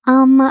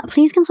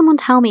please can someone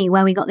tell me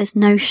where we got this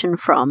notion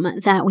from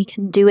that we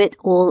can do it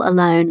all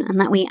alone and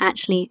that we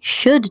actually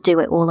should do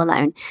it all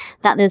alone?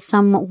 That there's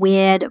some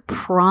weird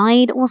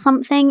pride or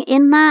something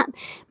in that?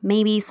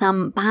 Maybe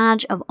some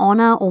badge of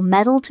honor or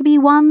medal to be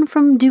won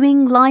from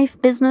doing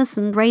life, business,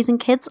 and raising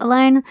kids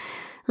alone?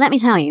 Let me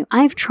tell you,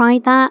 I've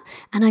tried that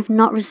and I've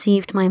not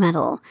received my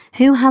medal.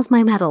 Who has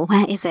my medal?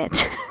 Where is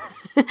it?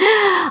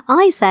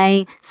 I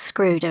say,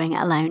 screw doing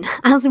it alone.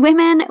 As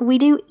women, we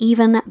do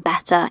even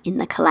better in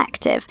the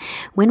collective.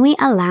 When we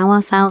allow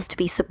ourselves to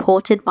be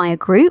supported by a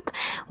group,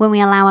 when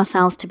we allow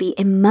ourselves to be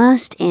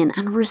immersed in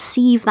and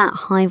receive that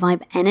high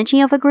vibe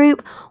energy of a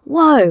group,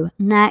 whoa,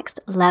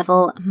 next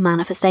level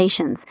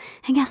manifestations.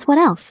 And guess what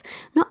else?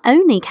 Not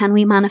only can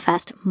we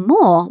manifest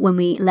more when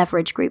we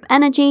leverage group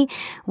energy,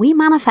 we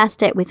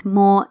manifest it with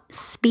more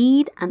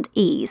speed and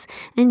ease.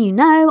 And you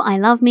know, I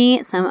love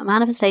me some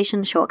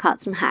manifestation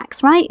shortcuts and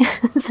hacks, right?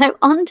 So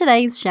on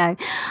today's show,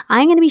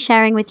 I'm going to be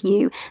sharing with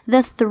you the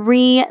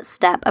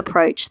 3-step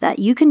approach that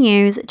you can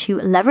use to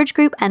leverage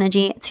group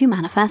energy to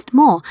manifest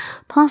more.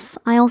 Plus,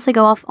 I also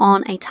go off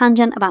on a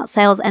tangent about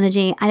sales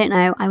energy. I don't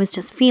know, I was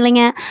just feeling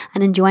it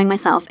and enjoying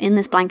myself in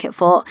this blanket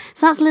fort.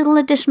 So that's a little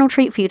additional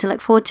treat for you to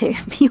look forward to.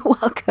 You're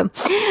welcome.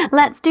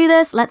 Let's do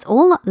this. Let's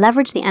all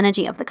leverage the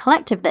energy of the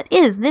collective that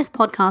is this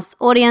podcast's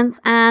audience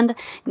and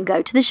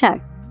go to the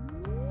show.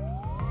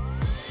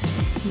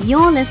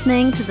 You're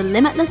listening to the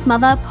Limitless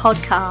Mother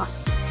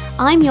podcast.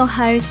 I'm your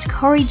host,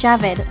 Cori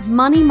Javid,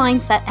 money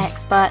mindset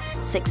expert,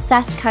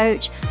 success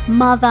coach,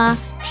 mother,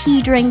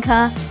 tea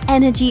drinker,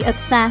 energy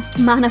obsessed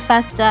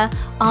manifester,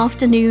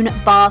 afternoon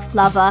bath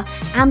lover,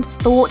 and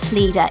thought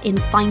leader in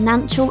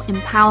financial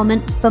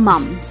empowerment for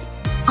mums.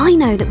 I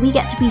know that we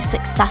get to be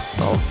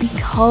successful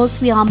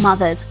because we are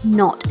mothers,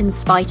 not in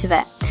spite of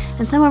it.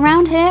 And so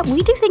around here,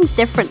 we do things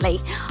differently.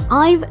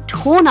 I've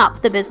torn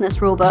up the business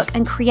rulebook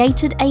and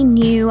created a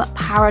new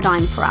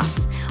paradigm for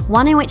us,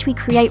 one in which we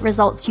create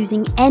results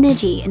using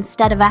energy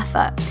instead of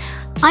effort.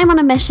 I'm on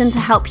a mission to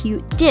help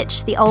you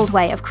ditch the old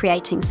way of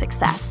creating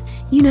success.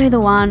 You know,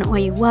 the one where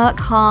you work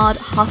hard,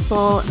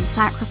 hustle, and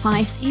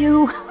sacrifice,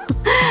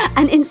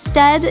 and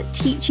instead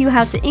teach you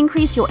how to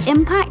increase your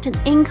impact and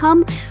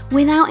income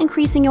without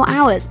increasing your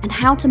hours and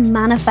how to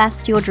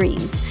manifest your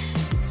dreams.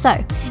 So,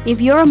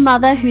 if you're a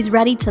mother who's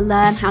ready to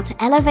learn how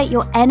to elevate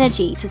your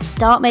energy to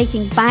start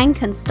making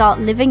bank and start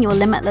living your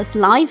limitless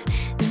life,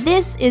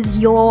 this is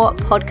your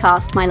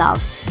podcast, my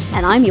love.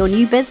 And I'm your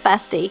new biz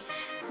bestie.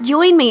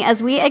 Join me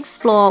as we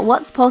explore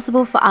what's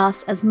possible for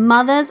us as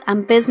mothers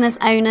and business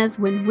owners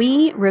when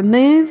we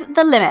remove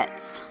the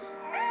limits.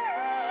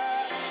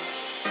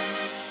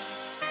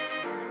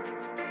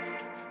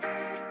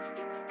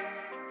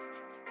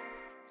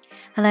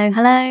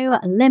 Hello,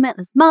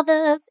 Limitless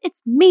Mothers.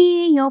 It's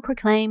me, your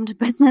proclaimed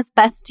business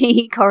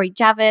bestie, Cori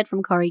Javid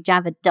from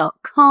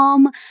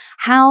CoriJavid.com.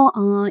 How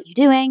are you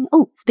doing?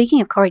 Oh, speaking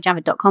of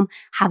CoriJavid.com,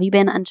 have you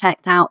been and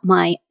checked out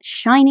my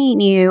shiny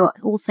new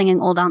all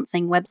singing, all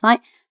dancing website?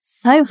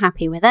 So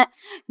happy with it.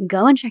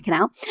 Go and check it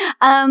out.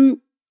 And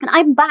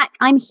I'm back.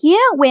 I'm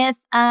here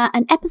with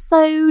an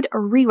episode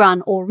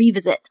rerun or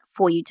revisit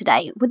for you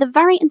today with a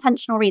very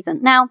intentional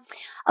reason. Now,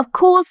 of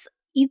course,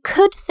 you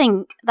could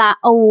think that,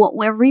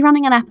 we're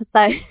rerunning an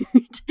episode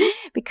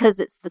because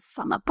it's the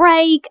summer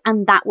break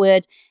and that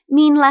would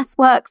mean less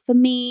work for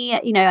me.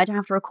 You know, I don't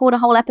have to record a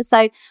whole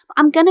episode. But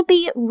I'm going to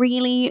be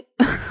really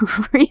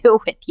real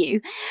with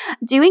you.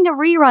 Doing a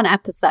rerun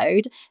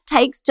episode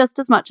takes just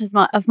as much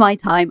of my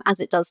time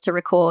as it does to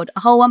record a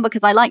whole one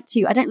because I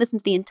don't listen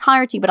to the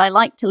entirety, but I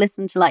like to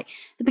listen to like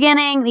the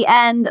beginning, the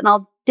end, and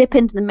I'll dip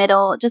into the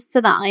middle just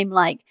so that I'm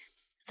like,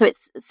 so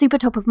it's super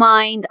top of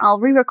mind. I'll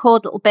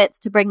re-record little bits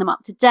to bring them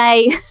up to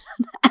date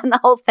and the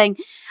whole thing.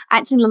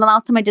 Actually, the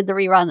last time I did the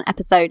rerun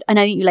episode, I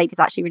know you ladies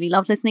actually really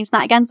loved listening to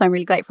that again. So I'm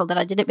really grateful that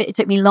I did it, but it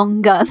took me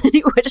longer than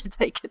it would have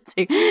taken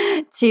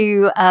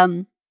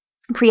to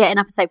create an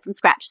episode from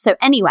scratch. So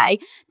anyway,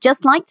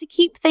 just like to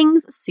keep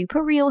things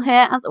super real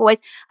here as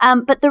always.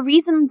 But the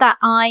reason that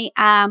I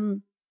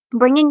am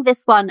bringing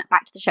this one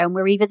back to the show and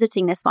we're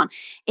revisiting this one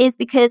is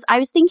because I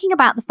was thinking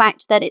about the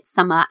fact that it's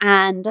summer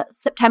and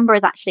September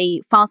is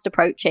actually fast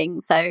approaching.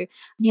 So,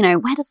 you know,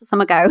 where does the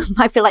summer go?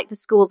 I feel like the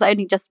school's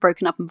only just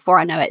broken up and before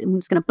I know it, I'm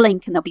just going to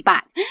blink and they'll be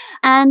back.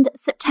 And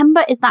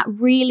September is that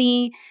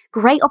really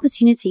great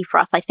opportunity for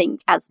us, I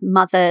think, as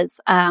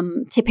mothers.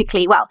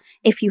 Typically, well,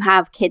 if you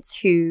have kids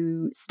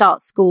who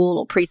start school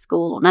or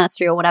preschool or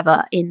nursery or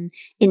whatever in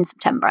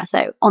September.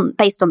 So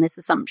based on this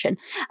assumption,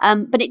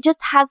 but it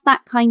just has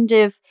that kind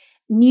of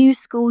new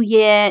school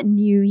year,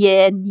 new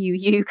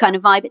you kind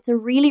of vibe. It's a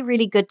really,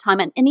 really good time.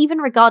 And even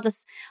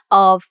regardless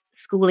of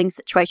schooling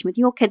situation with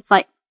your kids,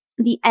 like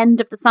the end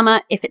of the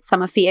summer, if it's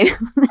summer for you,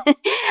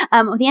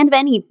 or the end of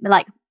any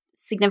like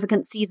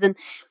significant season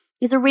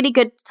is a really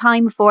good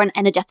time for an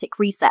energetic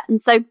reset. And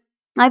so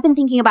I've been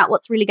thinking about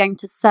what's really going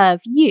to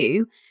serve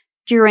you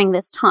during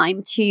this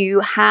time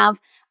to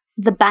have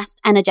the best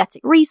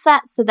energetic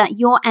reset so that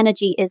your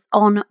energy is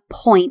on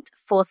point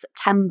for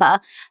September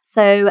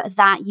so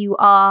that you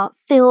are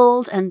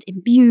filled and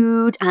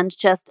imbued and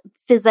just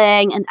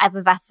fizzing and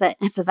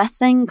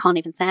effervescing, can't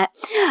even say it,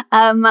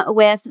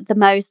 with the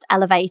most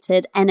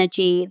elevated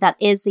energy that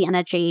is the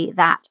energy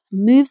that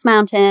moves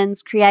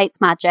mountains, creates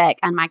magic,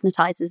 and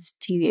magnetizes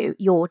to you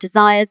your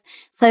desires.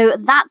 So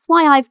that's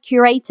why I've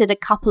curated a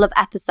couple of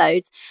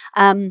episodes.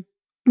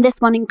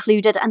 This one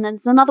included, and then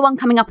there's another one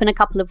coming up in a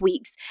couple of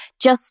weeks,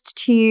 just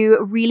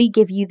to really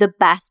give you the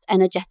best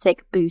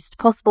energetic boost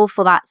possible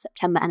for that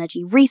September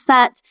energy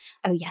reset.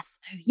 Oh yes,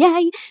 oh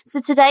yay. So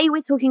today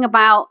we're talking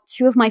about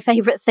two of my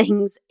favorite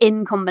things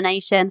in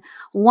combination.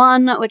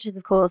 One, which is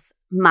of course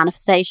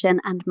manifestation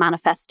and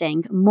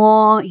manifesting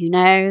more. You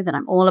know that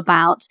I'm all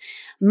about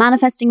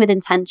manifesting with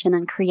intention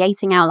and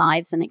creating our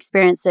lives and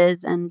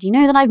experiences. And you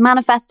know that I've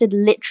manifested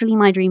literally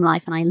my dream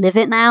life and I live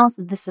it now.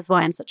 So this is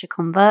why I'm such a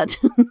convert.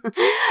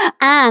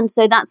 And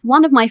so that's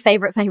one of my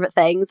favorite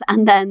things.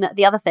 And then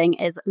the other thing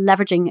is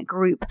leveraging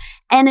group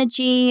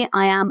energy.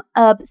 I am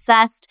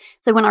obsessed.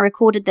 So when I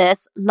recorded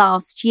this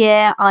last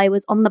year, I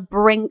was on the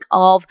brink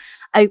of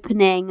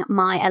opening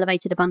my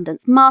Elevated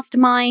Abundance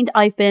Mastermind.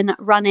 I've been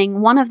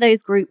running one of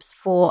those groups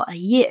for a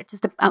year,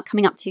 just about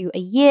coming up to a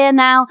year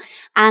now.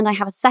 And I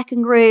have a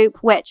second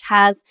group which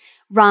has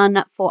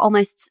run for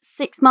almost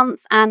 6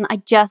 months. And I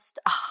just,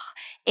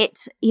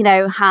 it,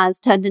 has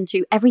turned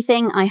into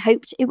everything I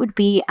hoped it would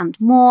be and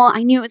more.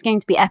 I knew it was going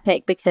to be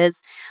epic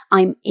because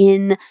I'm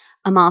in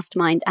a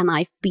mastermind and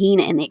I've been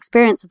in the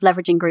experience of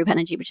leveraging group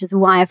energy, which is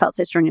why I felt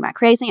so strongly about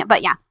creating it.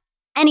 But yeah.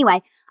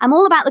 Anyway, I'm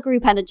all about the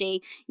group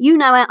energy. You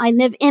know it. I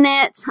live in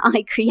it.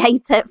 I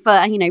create it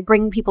for,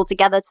 bring people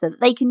together so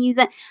that they can use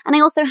it. And I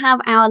also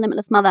have our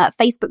Limitless Mother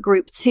Facebook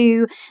group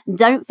too.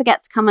 Don't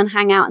forget to come and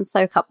hang out and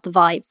soak up the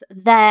vibes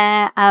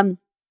there.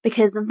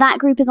 Because that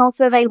group is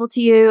also available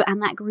to you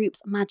and that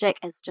group's magic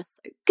is just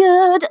so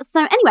good.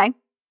 So anyway,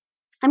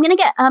 I'm going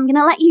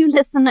to let you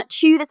listen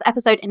to this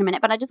episode in a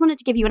minute, but I just wanted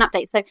to give you an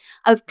update. So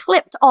I've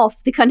clipped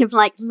off the kind of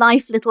like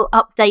life little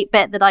update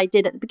bit that I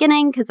did at the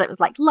beginning because it was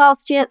like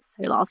last year.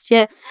 So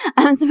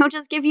I'll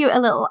just give you a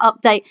little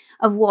update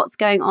of what's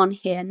going on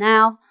here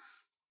now.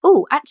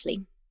 Oh,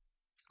 actually,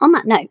 on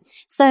that note,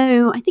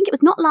 so I think it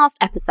was not last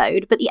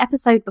episode, but the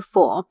episode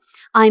before,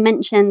 I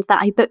mentioned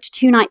that I booked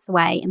 2 nights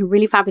away in a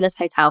really fabulous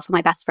hotel for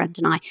my best friend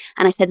and I.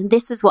 And I said,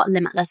 this is what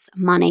limitless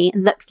money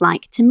looks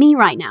like to me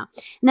right now.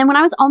 And then when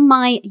I was on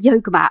my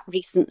yoga mat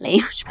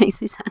recently, which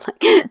makes me sound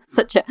like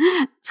such a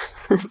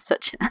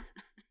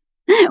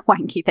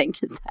wanky thing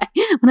to say,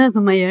 when I was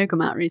on my yoga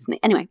mat recently.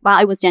 Anyway, well,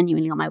 I was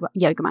genuinely on my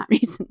yoga mat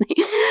recently.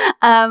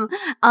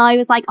 I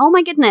was like, oh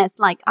my goodness,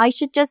 like I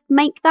should just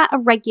make that a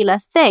regular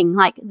thing.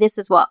 Like this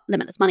is what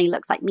limitless money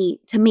looks like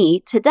to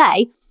me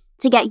today,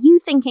 to get you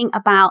thinking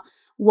about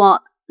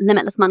what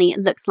limitless money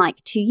looks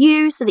like to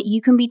you so that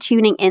you can be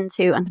tuning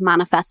into and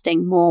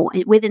manifesting more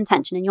with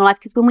intention in your life.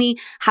 Because when we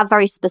have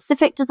very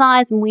specific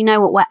desires and we know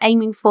what we're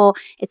aiming for,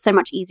 it's so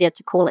much easier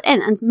to call it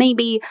in. And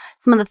maybe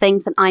some of the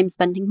things that I'm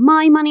spending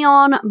my money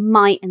on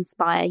might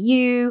inspire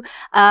you,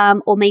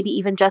 or maybe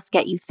even just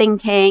get you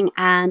thinking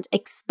and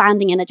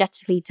expanding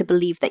energetically to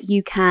believe that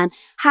you can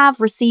have,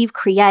 receive,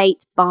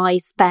 create, buy,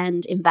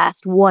 spend,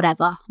 invest,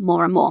 whatever,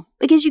 more and more,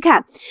 because you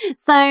can.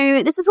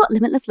 So this is what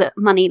limitless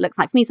money looks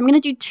like for me. So I'm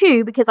going to do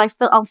 2 because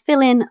I'll fill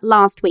in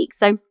last week.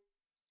 So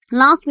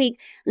last week,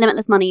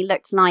 limitless money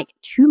looked like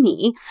to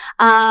me,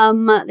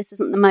 this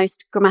isn't the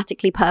most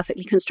grammatically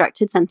perfectly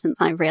constructed sentence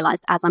I've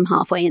realized as I'm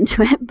halfway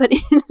into it, but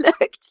it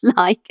looked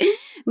like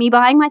me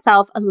buying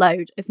myself a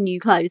load of new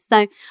clothes.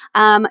 So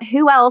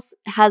who else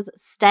has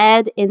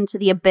stared into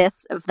the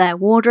abyss of their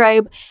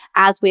wardrobe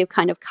as we're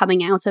kind of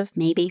coming out of,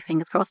 maybe,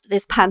 fingers crossed,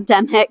 this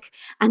pandemic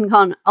and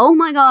gone, oh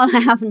my God, I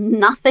have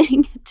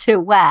nothing to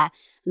wear,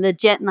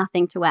 legit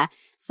nothing to wear.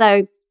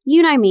 So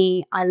you know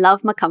me, I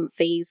love my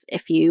comfies.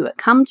 If you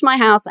come to my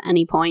house at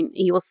any point,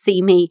 you will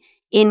see me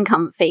in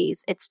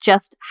comfies. It's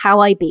just how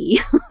I be.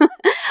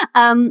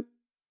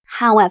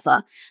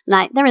 However,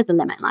 like there is a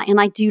limit, and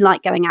I do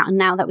like going out. And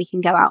now that we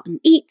can go out and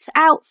eat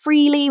out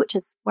freely, which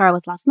is where I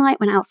was last night,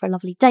 went out for a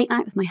lovely date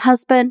night with my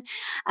husband.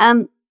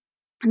 And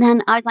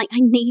then I was like, I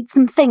need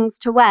some things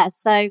to wear.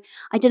 So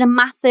I did a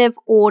massive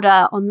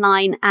order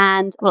online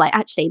and,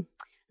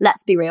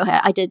 let's be real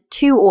here. I did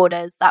 2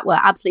 orders that were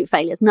absolute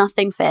failures.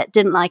 Nothing fit.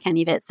 Didn't like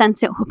any of it.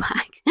 Sent it all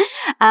back.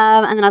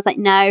 And then I was like,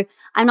 no,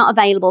 I'm not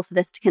available for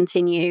this to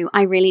continue.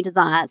 I really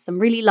desire some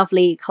really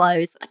lovely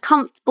clothes that are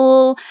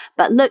comfortable,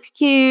 but look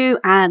cute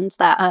and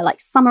that are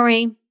like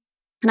summery.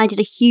 And I did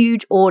a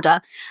huge order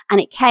and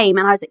it came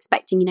and I was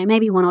expecting,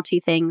 maybe 1 or 2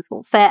 things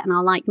will fit and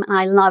I'll like them. And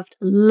I loved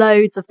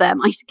loads of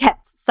them. I just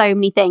kept so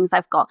many things.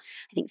 I've got,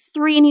 I think,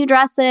 3 new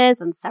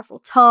dresses and several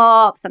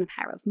tops and a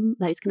pair of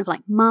those kind of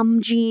like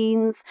mum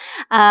jeans,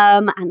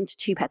 and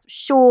 2 pairs of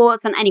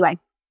shorts. And anyway,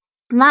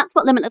 and that's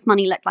what limitless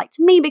money looked like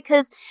to me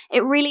because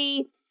it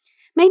really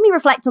made me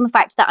reflect on the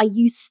fact that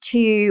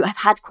I've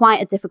had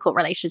quite a difficult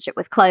relationship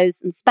with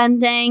clothes and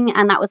spending.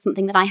 And that was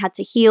something that I had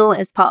to heal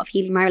as part of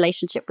healing my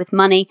relationship with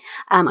money.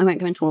 I won't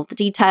go into all of the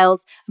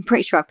details. I'm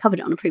pretty sure I've covered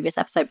it on a previous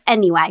episode.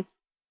 Anyway,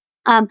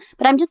 But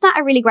I'm just at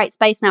a really great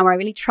space now where I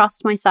really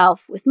trust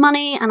myself with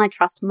money, and I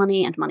trust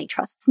money and money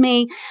trusts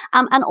me.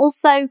 And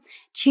also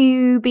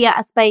to be at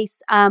a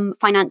space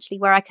financially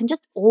where I can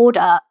just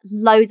order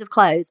loads of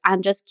clothes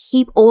and just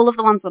keep all of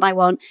the ones that I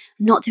want,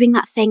 not doing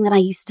that thing that I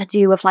used to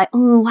do of like,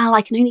 oh, well,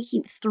 I can only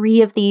keep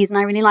 3 of these and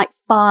I really like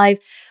 5.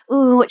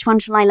 Oh, which one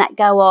shall I let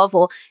go of?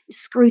 Or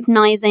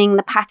scrutinizing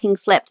the packing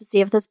slip to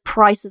see if there's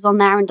prices on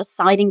there and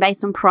deciding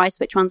based on price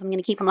which ones I'm going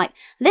to keep. I'm like,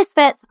 this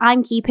fits,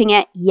 I'm keeping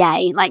it,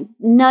 yay. Like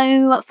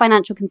no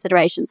financial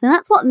considerations. And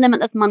that's what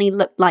limitless money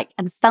looked like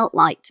and felt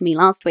like to me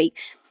last week.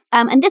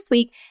 And this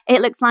week,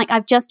 it looks like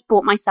I've just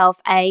bought myself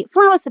a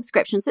flower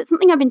subscription. So it's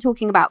something I've been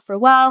talking about for a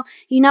while.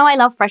 You know, I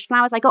love fresh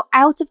flowers. I got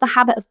out of the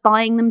habit of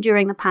buying them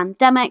during the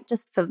pandemic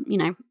just for,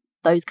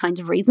 those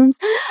kinds of reasons.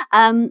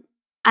 And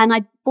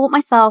I bought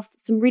myself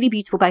some really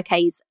beautiful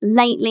bouquets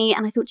lately.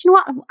 And I thought, you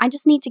know what? I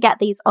just need to get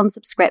these on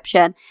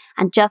subscription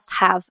and just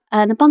have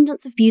an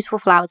abundance of beautiful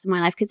flowers in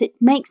my life because it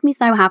makes me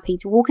so happy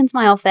to walk into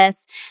my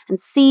office and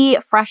see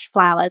fresh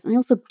flowers. And I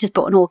also just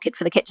bought an orchid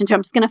for the kitchen too.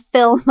 I'm just going to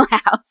fill my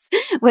house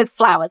with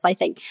flowers, I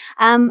think.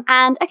 And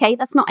okay,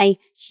 that's not a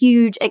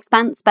huge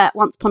expense, but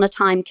once upon a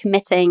time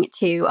committing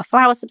to a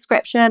flower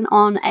subscription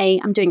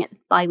I'm doing it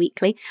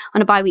bi-weekly,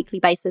 on a bi-weekly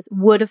basis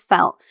would have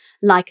felt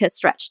like a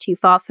stretch too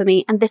far for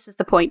me. And this is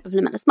the point of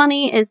limitless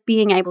money, is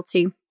being able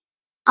to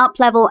up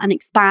level and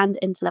expand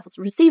into levels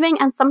of receiving.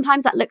 And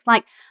sometimes that looks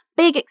like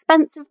big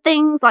expensive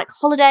things like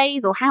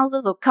holidays or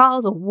houses or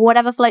cars or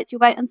whatever floats your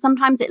boat. And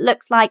sometimes it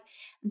looks like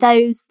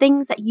those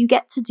things that you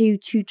get to do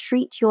to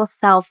treat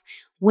yourself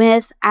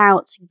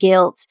without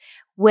guilt,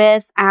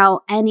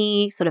 without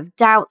any sort of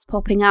doubts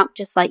popping up,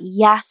 just like,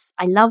 yes,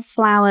 I love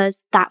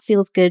flowers. That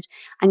feels good.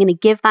 I'm going to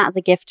give that as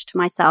a gift to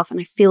myself and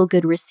I feel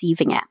good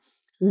receiving it.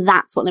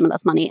 That's what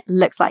limitless money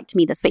looks like to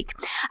me this week.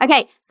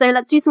 Okay, so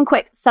let's do some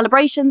quick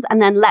celebrations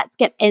and then let's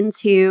get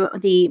into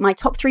my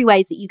top 3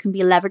 ways that you can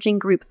be leveraging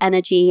group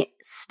energy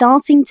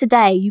starting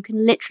today. You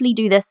can literally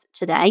do this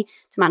today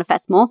to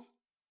manifest more.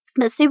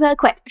 But super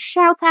quick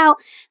shout out.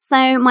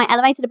 So my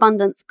Elevated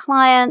Abundance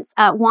clients,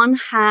 one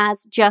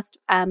has just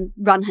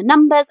run her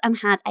numbers and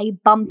had a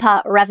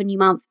bumper revenue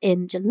month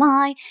in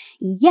July.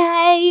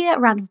 Yay! A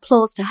round of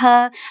applause to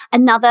her.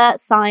 Another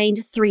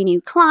signed 3 new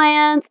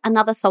clients.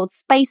 Another sold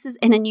spaces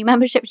in a new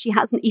membership she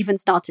hasn't even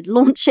started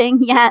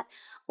launching yet.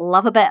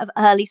 Love a bit of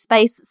early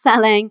space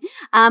selling.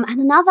 And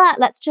another,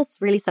 let's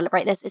just really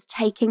celebrate this, is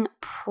taking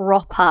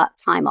proper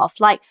time off.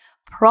 Like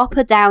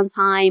proper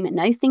downtime,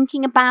 no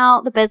thinking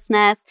about the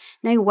business,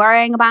 no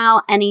worrying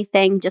about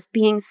anything, just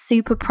being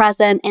super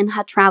present in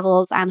her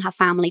travels and her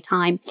family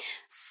time.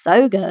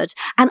 So good.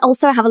 And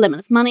also I have a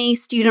Limitless Money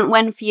student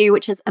win for you,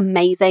 which is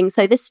amazing.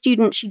 So this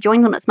student, she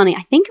joined Limitless Money,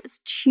 I think it was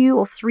 2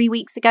 or 3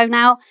 weeks ago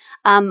now.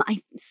 I'm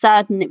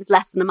certain it was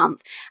less than a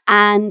month.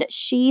 And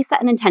she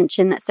set an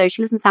intention. So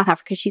she lives in South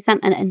Africa. She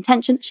sent an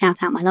intention,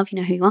 shout out my love, you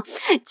know who you are,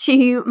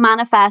 to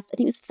manifest, I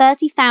think it was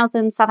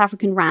 30,000 South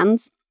African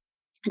rands.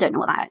 I don't know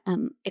what that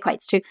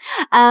equates to,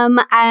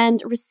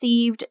 and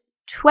received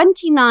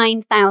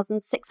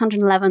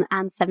 29,611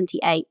 and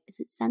 78. Is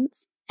it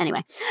cents?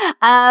 Anyway,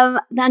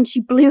 then she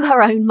blew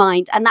her own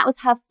mind, and that was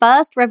her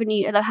first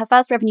revenue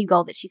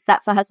goal that she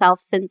set for herself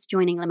since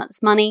joining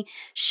Limitless Money.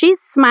 She's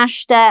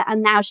smashed it,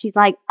 and now she's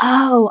like,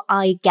 "Oh,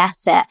 I get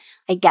it.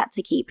 I get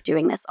to keep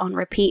doing this on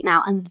repeat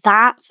now." And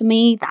that, for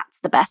me, that's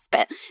the best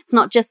bit. It's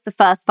not just the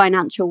first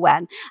financial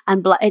win,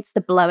 and it's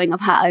the blowing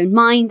of her own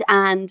mind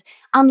and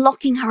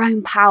unlocking her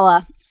own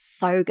power.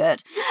 So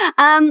good.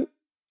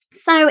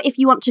 So if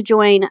you want to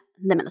join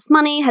Limitless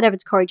Money, head over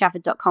to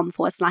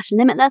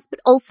CoriJavid.com/limitless. But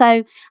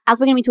also, as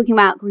we're going to be talking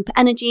about group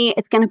energy,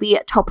 it's going to be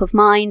top of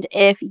mind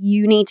if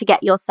you need to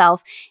get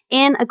yourself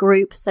in a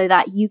group so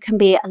that you can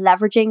be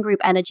leveraging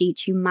group energy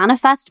to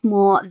manifest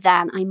more.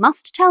 Then I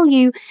must tell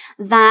you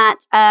that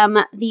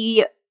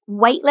the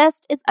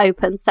waitlist is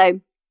open. So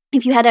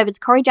if you head over to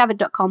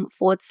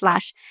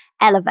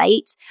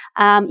CoriJavid.com/elevate,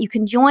 you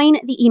can join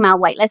the email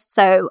waitlist.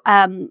 So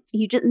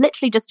you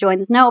literally just join.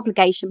 There's no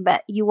obligation,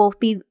 but you will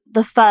be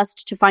the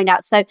first to find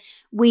out. So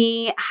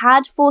we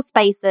had 4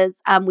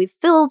 spaces. We've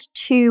filled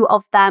 2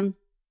 of them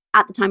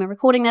at the time of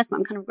recording this, but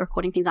I'm kind of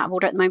recording things out of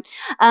order at the moment.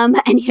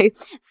 Anywho,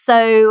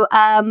 so,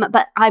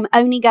 but I'm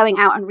only going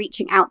out and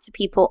reaching out to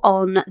people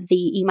on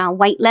the email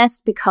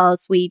waitlist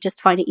because we just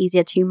find it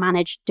easier to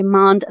manage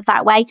demand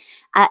that way.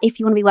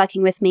 If you want to be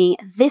working with me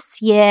this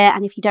year,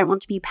 and if you don't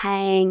want to be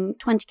paying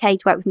 $20K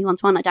to work with me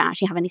one-to-one, I don't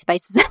actually have any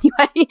spaces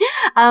anyway.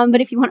 But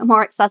if you want a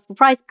more accessible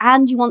price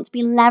and you want to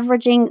be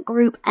leveraging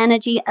group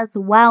energy as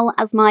well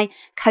as my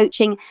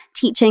coaching,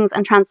 teachings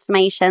and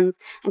transformations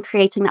and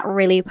creating that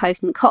really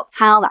potent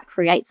cocktail that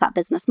creates that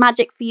business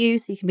magic for you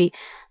so you can be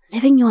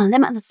living your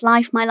limitless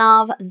life, my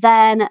love,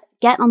 then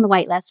get on the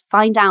waitlist,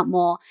 find out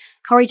more,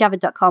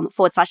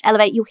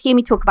 CoriJavid.com/elevate. You'll hear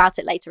me talk about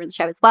it later in the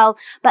show as well.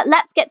 But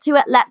let's get to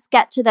it. Let's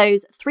get to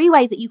those 3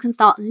 ways that you can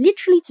start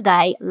literally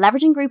today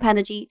leveraging group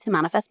energy to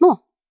manifest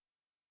more.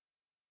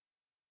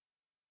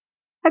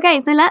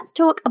 Okay, so let's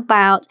talk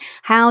about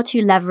how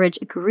to leverage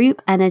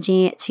group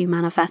energy to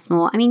manifest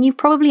more. I mean, you've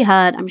probably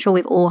heard, I'm sure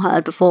we've all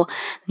heard before,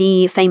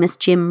 the famous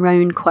Jim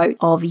Rohn quote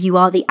of "You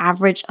are the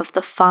average of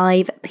the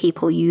 5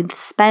 people you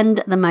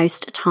spend the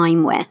most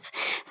time with."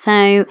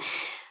 So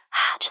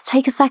just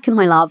take a second,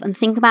 my love, and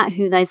think about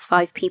who those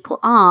 5 people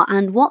are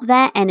and what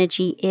their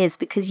energy is,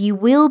 because you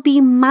will be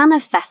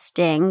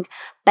manifesting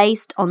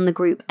based on the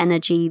group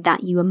energy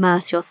that you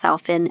immerse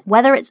yourself in,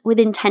 whether it's with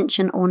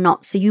intention or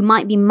not. So you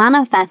might be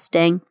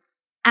manifesting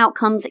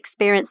outcomes,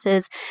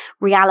 experiences,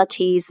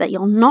 realities that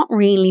you're not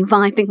really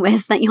vibing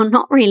with, that you're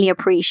not really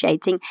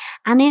appreciating.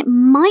 And it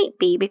might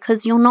be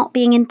because you're not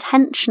being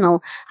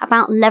intentional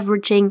about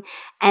leveraging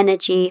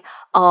energy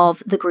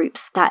of the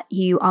groups that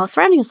you are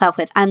surrounding yourself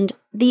with and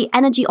the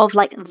energy of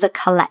like the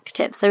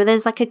collective. So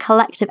there's like a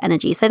collective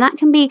energy. So that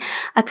can be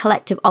a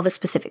collective of a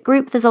specific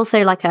group. There's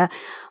also like a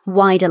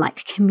wider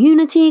like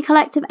community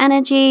collective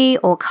energy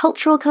or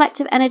cultural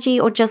collective energy,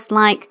 or just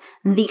like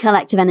the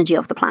collective energy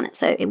of the planet.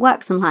 So it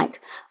works in like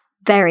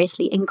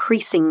variously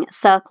increasing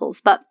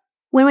circles. But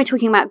when we're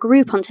talking about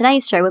group on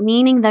today's show, we're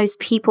meaning those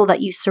people that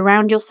you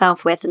surround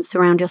yourself with and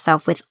surround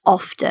yourself with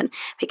often,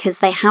 because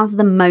they have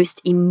the most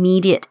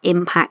immediate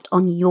impact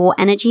on your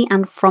energy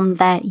and from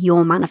there,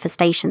 your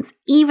manifestations,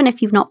 even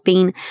if you've not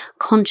been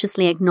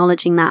consciously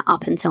acknowledging that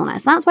up until now.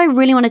 So that's why I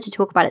really wanted to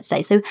talk about it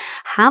today. So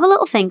have a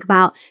little think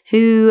about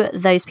who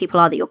those people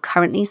are that you're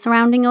currently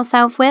surrounding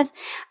yourself with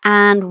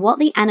and what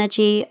the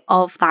energy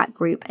of that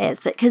group is.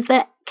 Because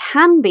there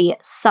can be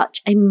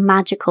such a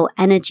magical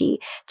energy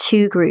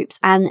to groups,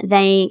 and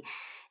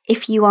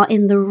if you are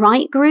in the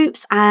right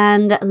groups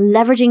and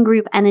leveraging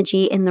group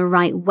energy in the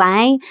right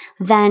way,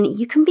 then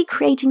you can be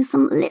creating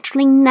some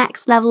literally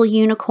next level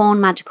unicorn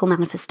magical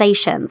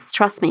manifestations.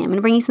 Trust me, I'm going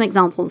to bring you some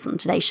examples on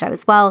today's show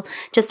as well,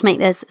 just to make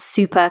this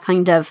super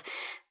kind of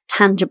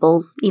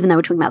tangible, even though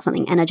we're talking about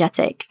something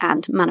energetic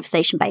and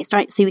manifestation based,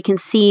 right? So we can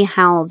see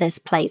how this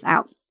plays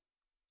out.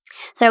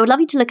 So I would love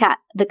you to look at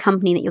the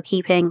company that you're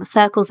keeping, the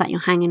circles that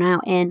you're hanging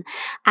out in,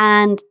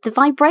 and the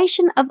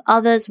vibration of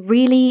others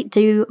really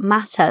do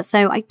matter.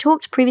 So I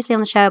talked previously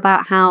on the show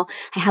about how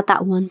I had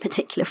that one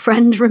particular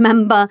friend,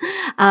 remember,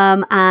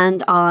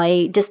 and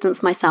I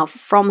distanced myself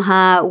from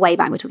her way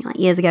back, we're talking like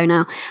years ago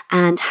now,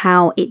 and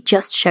how it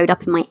just showed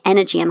up in my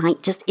energy, and I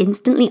just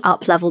instantly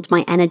up-leveled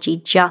my energy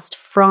just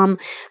from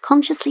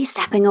consciously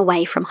stepping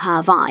away from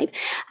her vibe.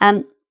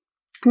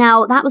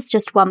 Now, that was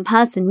just one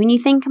person. When you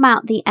think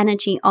about the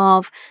energy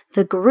of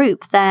the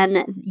group,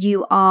 then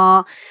you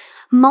are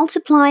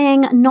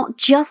multiplying not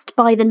just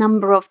by the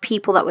number of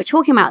people that we're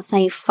talking about,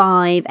 say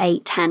 5,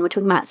 8, 10. We're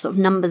talking about sort of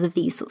numbers of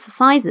these sorts of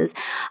sizes,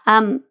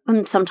 and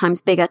sometimes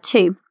bigger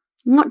too.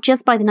 Not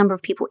just by the number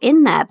of people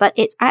in there, but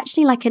it's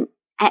actually like an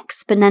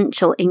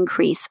exponential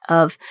increase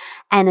of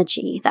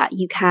energy that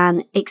you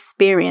can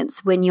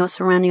experience when you're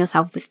surrounding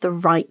yourself with the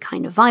right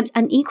kind of vibes.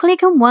 And equally, it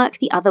can work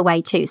the other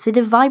way too. So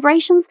the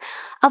vibrations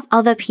of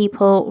other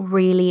people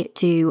really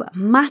do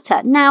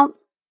matter. Now,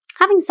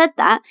 having said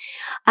that,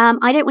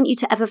 I don't want you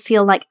to ever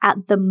feel like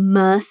at the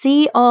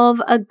mercy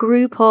of a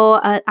group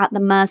or at the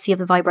mercy of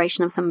the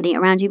vibration of somebody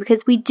around you,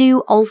 because we do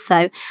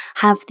also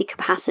have the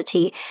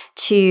capacity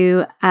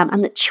to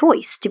and the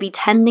choice to be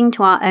tending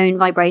to our own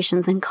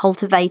vibrations and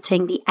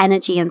cultivating the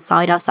energy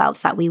inside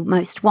ourselves that we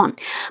most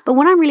want. But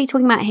what I'm really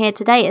talking about here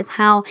today is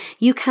how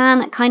you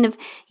can kind of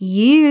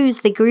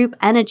use the group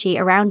energy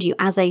around you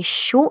as a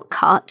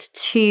shortcut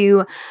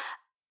to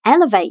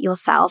elevate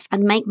yourself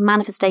and make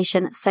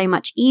manifestation so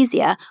much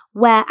easier.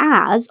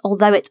 Whereas,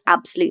 although it's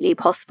absolutely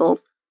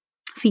possible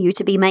for you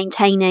to be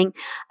maintaining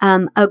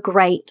a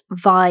great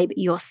vibe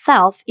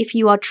yourself, if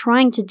you are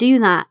trying to do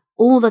that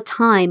all the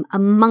time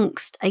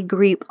amongst a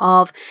group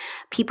of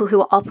people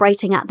who are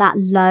operating at that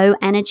low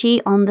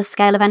energy on the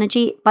scale of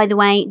energy, by the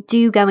way,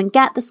 do go and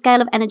get the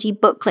Scale of Energy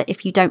booklet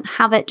if you don't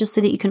have it, just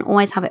so that you can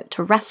always have it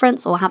to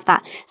reference or have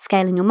that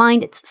scale in your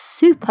mind. It's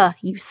super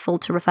useful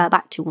to refer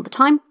back to all the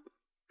time.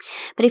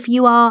 But if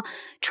you are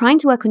trying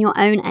to work on your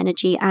own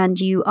energy and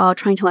you are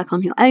trying to work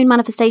on your own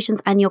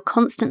manifestations and you're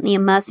constantly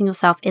immersing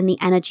yourself in the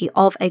energy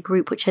of a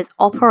group which is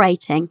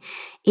operating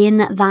in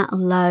that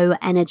low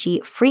energy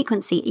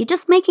frequency, you're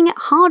just making it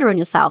harder on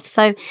yourself.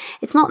 So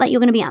it's not that you're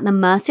going to be at the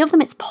mercy of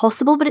them. It's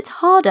possible, but it's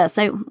harder.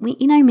 So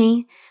you know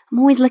me, I'm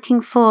always looking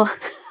for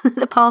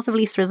the path of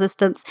least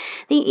resistance,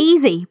 the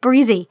easy,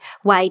 breezy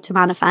way to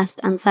manifest.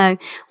 And so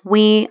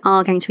we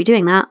are going to be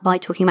doing that by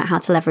talking about how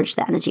to leverage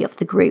the energy of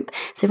the group.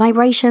 So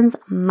vibrations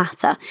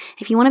matter.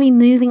 If you want to be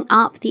moving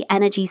up the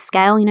energy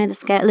scale, you know, the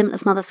scale,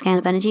 Limitless Mother scale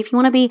of energy, if you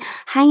want to be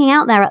hanging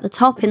out there at the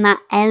top in that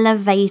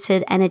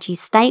elevated energy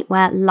state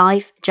where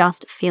life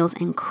just feels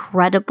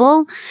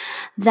incredible,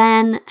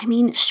 then, I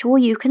mean, sure,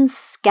 you can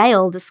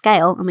scale the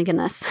scale. Oh my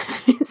goodness,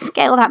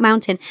 scale that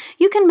mountain.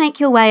 You can make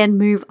your way and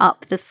move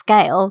up the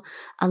scale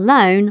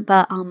alone,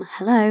 but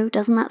hello,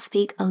 doesn't that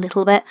speak a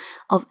little bit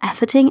of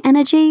efforting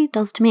energy?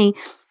 Does to me.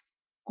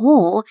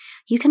 Or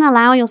you can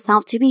allow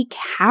yourself to be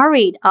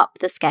carried up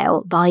the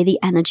scale by the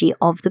energy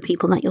of the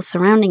people that you're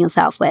surrounding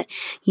yourself with.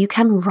 You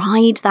can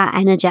ride that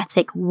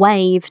energetic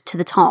wave to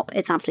the top.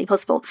 It's absolutely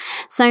possible.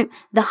 So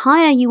the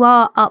higher you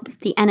are up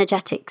the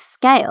energetic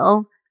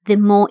scale, the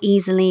more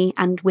easily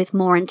and with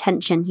more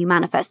intention you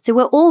manifest. So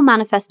we're all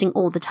manifesting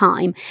all the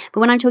time. But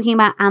when I'm talking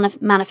about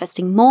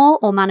manifesting more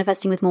or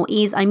manifesting with more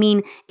ease, I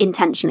mean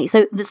intentionally.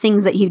 So the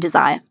things that you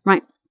desire,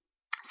 right?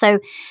 So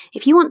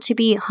if you want to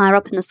be higher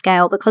up in the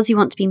scale because you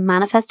want to be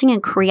manifesting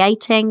and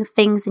creating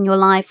things in your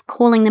life,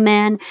 calling them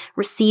in,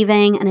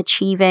 receiving and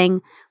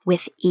achieving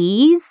with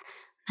ease,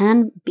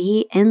 then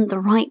be in the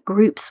right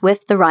groups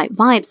with the right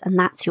vibes. And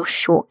that's your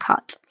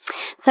shortcut.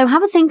 So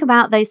have a think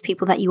about those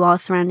people that you are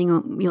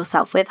surrounding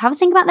yourself with. Have a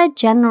think about their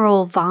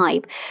general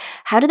vibe.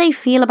 How do they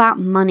feel about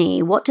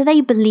money? What do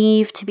they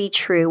believe to be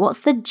true?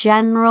 What's the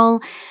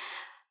general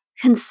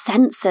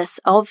consensus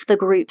of the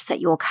groups that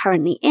you're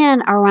currently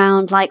in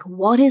around like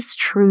what is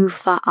true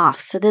for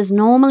us? So there's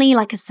normally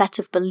like a set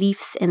of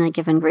beliefs in a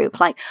given group,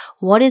 like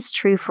what is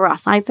true for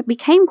us. I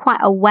became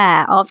quite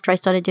aware after I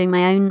started doing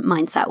my own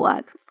mindset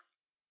work,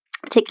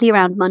 particularly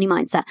around money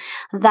mindset,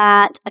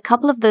 that a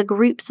couple of the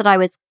groups that I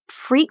was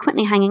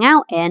frequently hanging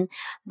out in,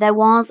 there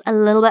was a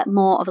little bit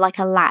more of like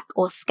a lack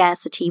or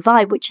scarcity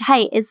vibe, which,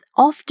 hey, is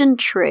often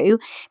true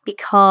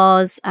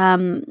because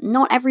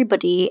not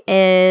everybody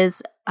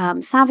is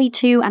savvy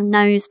to and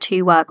knows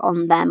to work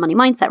on their money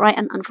mindset, right?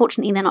 And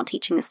unfortunately, they're not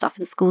teaching this stuff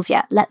in schools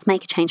yet. Let's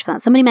make a change for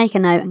that. Somebody make a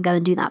note and go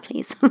and do that,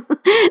 please.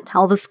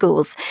 Tell the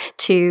schools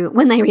to,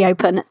 when they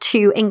reopen,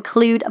 to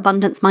include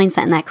abundance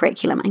mindset in their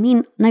curriculum. I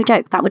mean, no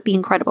joke, that would be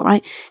incredible,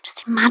 right?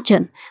 Just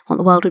imagine what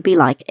the world would be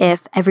like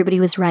if everybody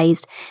was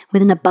raised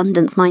with an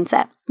abundance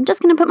mindset. I'm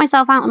just going to put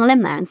myself out on a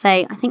limb there and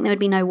say, I think there would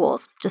be no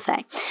wars. Just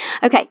say.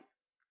 Okay,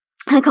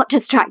 I got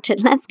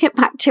distracted. Let's get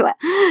back to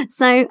it.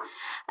 So,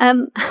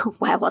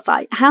 where was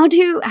I? How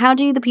do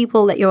the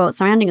people that you're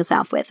surrounding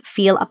yourself with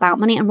feel about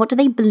money, and what do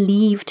they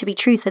believe to be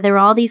true? So there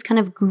are these kind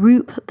of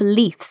group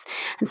beliefs.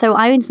 And so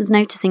I was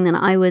noticing that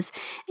I was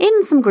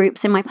in some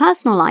groups in my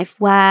personal life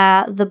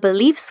where the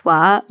beliefs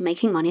were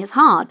making money is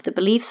hard. The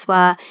beliefs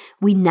were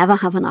we never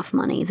have enough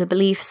money. The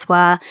beliefs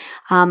were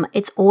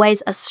it's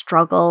always a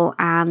struggle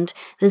and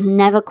there's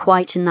never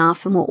quite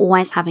enough and we're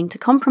always having to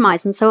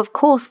compromise. And so of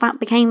course that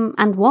became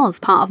and was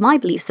part of my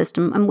belief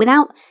system, and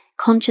without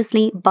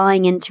consciously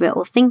buying into it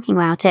or thinking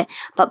about it,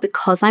 but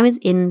because I was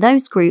in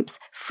those groups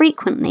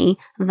frequently,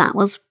 that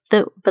was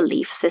the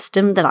belief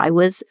system that I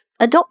was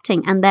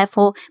adopting, and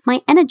therefore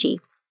my energy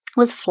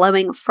was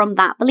flowing from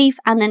that belief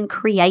and then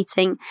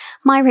creating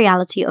my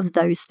reality of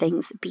those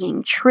things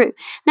being true.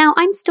 Now,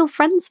 I'm still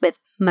friends with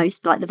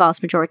most, like the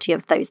vast majority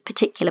of those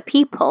particular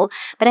people,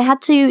 but I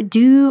had to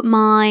do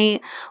my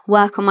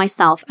work on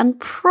myself. And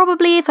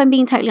probably, if I'm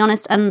being totally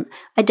honest, and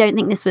I don't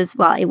think this was,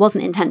 well, it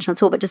wasn't intentional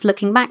at all, but just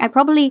looking back, I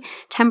probably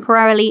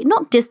temporarily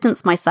not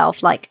distanced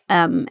myself like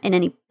in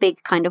any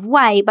big kind of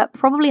way, but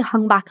probably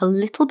hung back a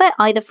little bit,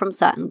 either from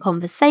certain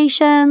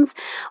conversations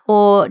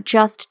or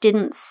just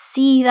didn't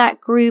see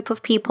that group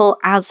of people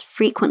as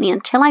frequently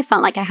until I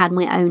felt like I had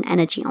my own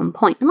energy on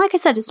point. And like I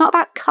said, it's not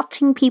about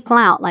cutting people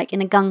out like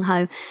in a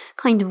gung-ho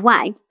kind of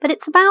way, but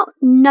it's about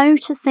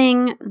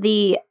noticing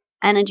the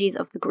energies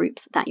of the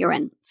groups that you're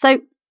in.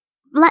 So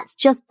let's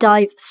just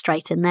dive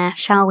straight in there,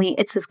 shall we?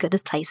 It's as good a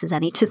place as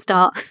any to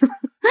start.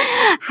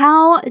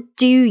 How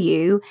do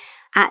you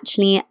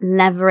actually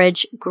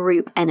leverage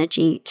group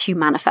energy to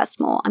manifest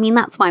more? I mean,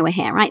 that's why we're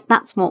here, right?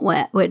 That's what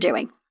we're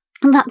doing.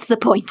 And that's the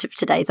point of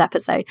today's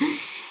episode.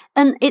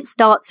 And it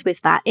starts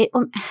with that.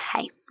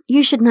 Hey,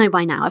 you should know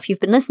by now, if you've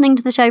been listening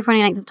to the show for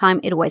any length of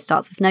time, it always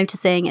starts with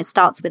noticing. It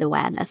starts with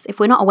awareness. If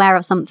we're not aware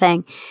of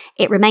something,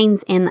 it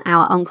remains in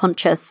our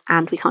unconscious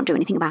and we can't do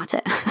anything about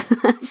it.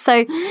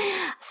 So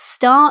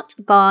start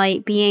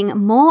by being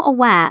more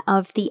aware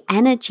of the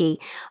energy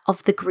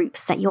of the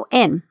groups that you're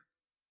in.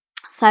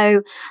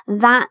 So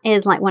that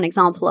is like one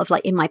example of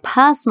like in my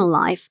personal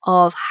life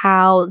of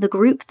how the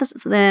group,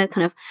 the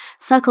kind of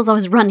circles I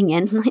was running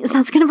in,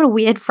 that's kind of a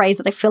weird phrase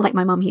that I feel like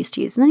my mum used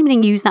to use. Does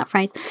anybody use that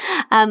phrase?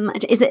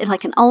 Is it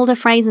like an older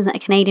phrase? Is it a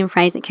Canadian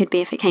phrase? It could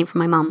be if it came from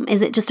my mum.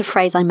 Is it just a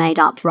phrase I made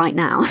up right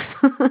now?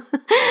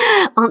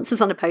 Answers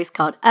on a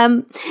postcard.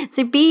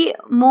 So be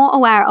more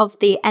aware of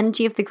the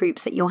energy of the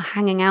groups that you're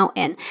hanging out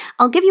in.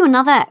 I'll give you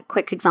another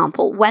quick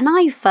example. When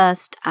I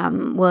first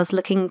was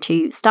looking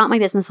to start my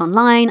business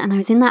online, and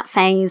I was in that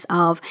phase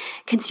of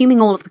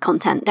consuming all of the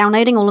content,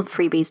 downloading all of the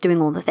freebies,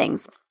 doing all the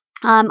things.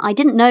 I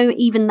didn't know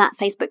even that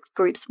Facebook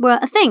groups were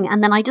a thing.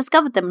 And then I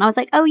discovered them and I was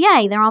like, oh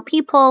yay, there are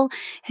people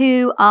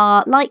who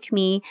are like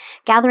me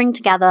gathering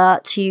together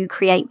to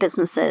create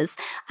businesses.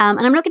 And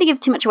I'm not going to give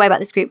too much away about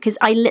this group because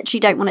I literally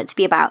don't want it to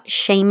be about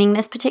shaming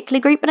this particular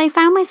group. But I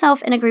found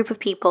myself in a group of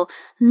people,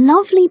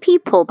 lovely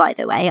people, by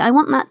the way. I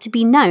want that to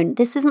be known.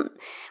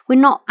 We're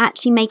not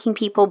actually making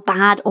people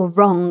bad or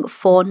wrong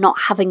for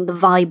not having the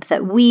vibe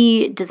that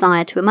we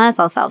desire to immerse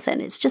ourselves in.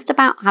 It's just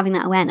about having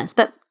that awareness.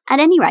 But at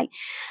any rate,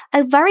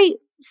 a very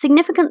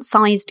significant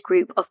sized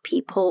group of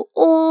people,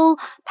 all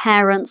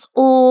parents,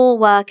 all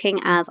working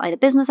as either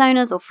business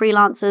owners or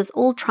freelancers,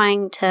 all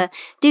trying to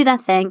do their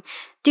thing,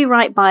 do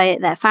right by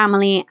their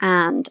family,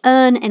 and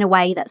earn in a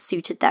way that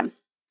suited them.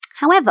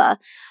 However,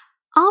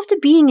 after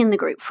being in the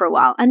group for a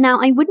while, and now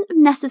I wouldn't have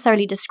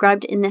necessarily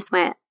described it in this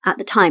way at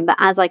the time, but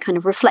as I kind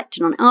of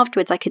reflected on it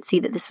afterwards, I could see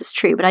that this was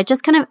true, but I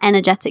just kind of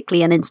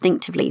energetically and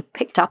instinctively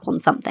picked up on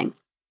something.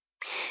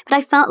 But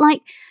I felt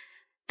like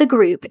the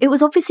group, it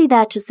was obviously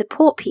there to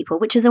support people,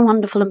 which is a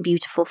wonderful and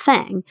beautiful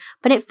thing,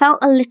 but it felt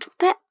a little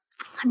bit,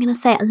 I'm going to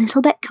say it, a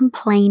little bit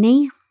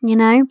complainy,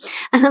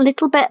 and a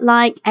little bit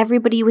like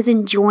everybody was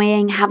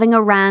enjoying having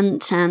a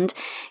rant and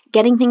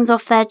getting things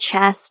off their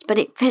chest, but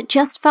it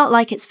just felt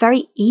like it's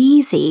very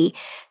easy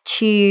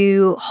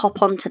to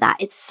hop onto that.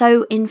 It's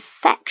so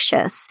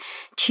infectious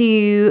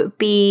to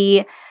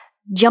be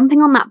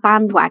jumping on that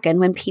bandwagon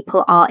when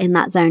people are in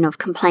that zone of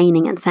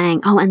complaining and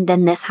saying, oh, and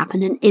then this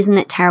happened, and isn't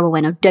it terrible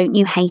when, or don't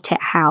you hate it,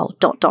 how, ...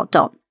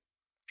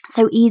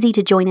 So easy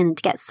to join in and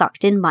to get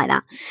sucked in by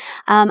that.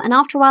 And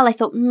after a while, I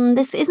thought,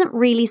 this isn't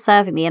really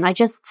serving me. And I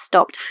just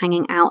stopped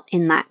hanging out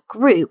in that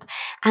group.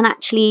 And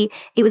actually,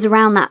 it was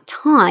around that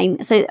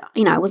time. So,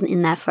 I wasn't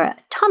in there for a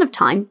ton of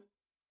time.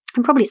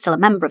 I'm probably still a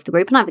member of the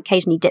group, and I've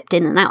occasionally dipped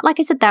in and out. Like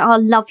I said, there are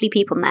lovely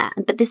people in there,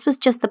 but this was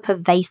just the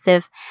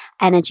pervasive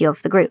energy of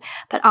the group.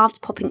 But after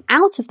popping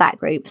out of that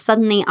group,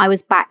 suddenly I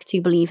was back to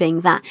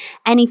believing that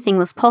anything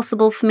was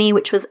possible for me,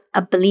 which was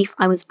a belief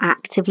I was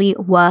actively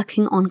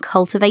working on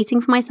cultivating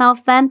for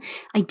myself then.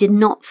 I did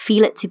not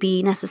feel it to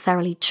be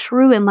necessarily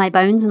true in my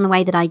bones in the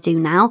way that I do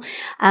now.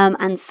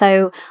 And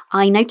so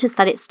I noticed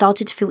that it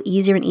started to feel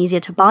easier and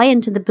easier to buy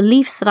into the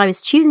beliefs that I was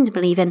choosing to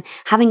believe in,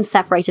 having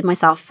separated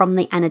myself from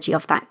the energy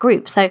of that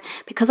group. So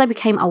because I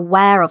became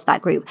aware of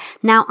that group,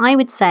 now I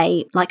would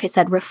say, like I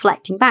said,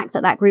 reflecting back,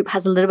 that group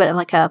has a little bit of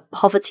like a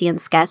poverty and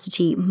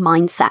scarcity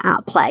mindset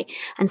at play.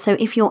 And so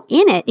if you're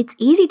in it, it's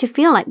easy to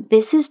feel like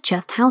this is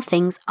just how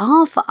things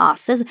are for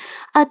us. There's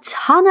a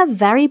ton of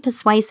very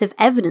persuasive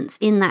evidence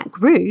in that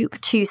group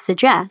to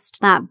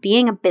suggest that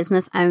being a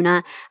business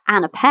owner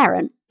and a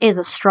parent is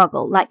a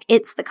struggle. Like,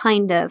 it's the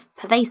kind of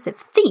pervasive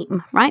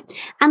theme, right?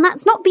 And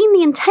that's not been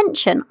the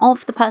intention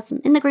of the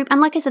person in the group.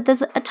 And like I said,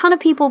 there's a ton of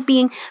people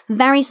being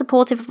very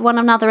supportive of one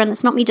another, and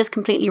it's not me just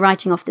completely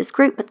writing off this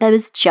group, but there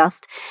was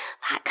just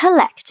that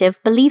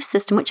collective belief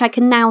system, which I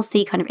can now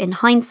see kind of in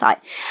hindsight.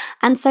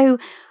 And so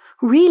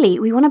really,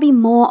 we want to be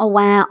more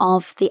aware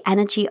of the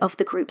energy of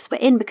the groups we're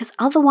in, because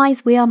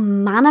otherwise we are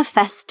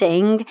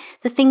manifesting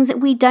the things that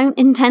we don't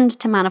intend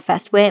to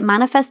manifest. We're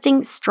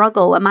manifesting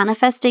struggle, we're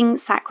manifesting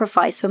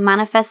sacrifice, we're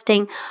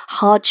manifesting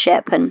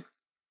hardship and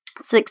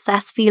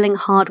success feeling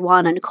hard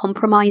won and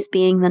compromise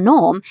being the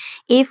norm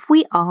if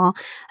we are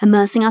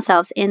immersing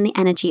ourselves in the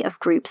energy of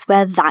groups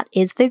where that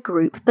is the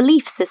group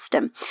belief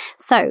system.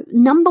 So,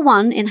 number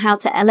one in how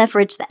to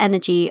leverage the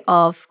energy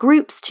of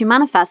groups to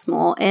manifest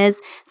more is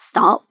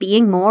start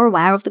being more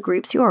aware of the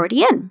groups you're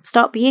already in.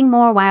 Start being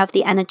more aware of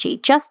the energy.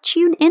 Just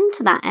tune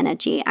into that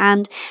energy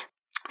and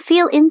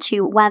feel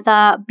into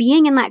whether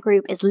being in that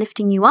group is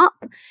lifting you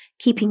up,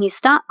 keeping you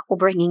stuck, or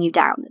bringing you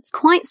down. It's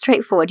quite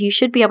straightforward. You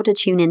should be able to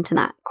tune into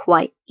that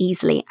quite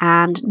easily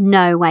and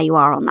know where you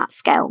are on that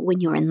scale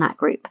when you're in that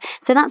group.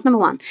 So that's number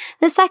one.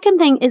 The second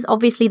thing is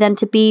obviously then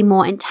to be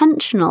more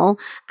intentional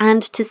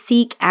and to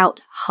seek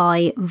out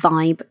high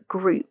vibe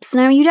groups.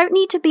 Now, you don't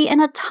need to be in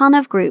a ton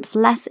of groups.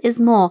 Less is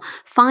more.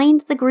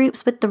 Find the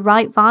groups with the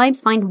right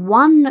vibes. Find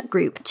one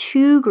group,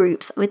 two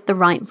groups with the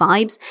right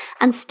vibes,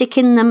 and stick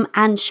in them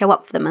and show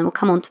up for them. And we'll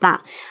come on to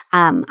that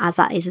as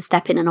that is a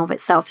step in and of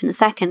itself in a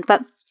second.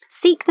 But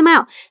seek them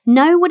out.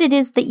 Know what it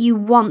is that you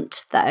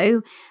want,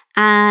 though,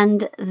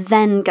 and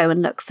then go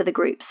and look for the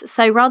groups.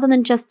 So rather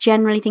than just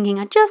generally thinking,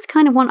 I just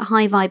kind of want a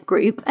high vibe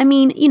group, I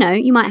mean,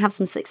 you might have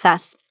some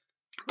success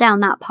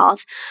down that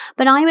path,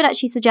 but I would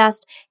actually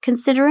suggest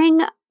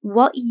considering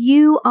what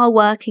you are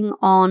working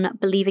on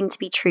believing to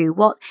be true,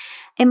 what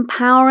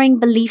empowering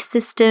belief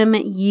system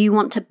you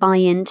want to buy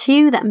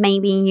into that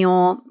maybe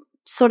you're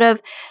sort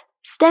of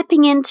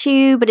stepping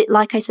into, but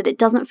like I said, it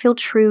doesn't feel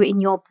true in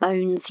your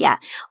bones yet.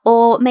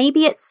 Or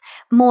maybe it's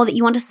more that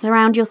you want to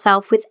surround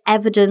yourself with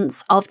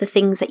evidence of the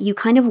things that you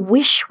kind of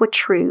wish were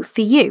true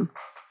for you.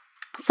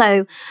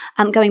 So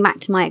going back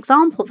to my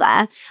example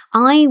there,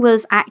 I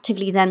was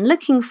actively then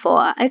looking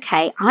for,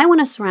 okay, I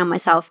want to surround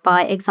myself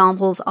by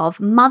examples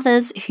of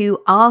mothers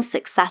who are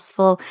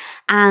successful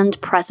and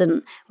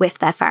present with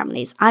their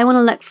families. I want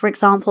to look for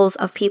examples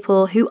of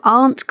people who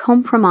aren't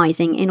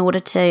compromising in order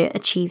to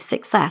achieve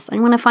success. I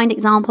want to find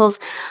examples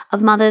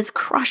of mothers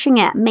crushing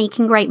it,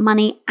 making great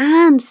money,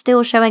 and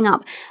still showing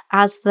up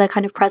as the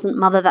kind of present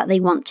mother that they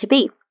want to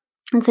be.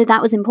 And so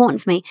that was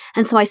important for me.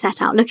 And so I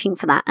set out looking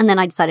for that. And then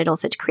I decided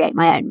also to create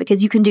my own,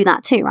 because you can do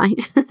that too, right?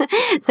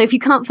 So if you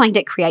can't find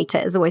it, create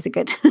it is always a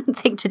good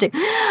thing to do.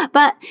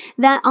 But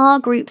there are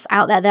groups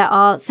out there. There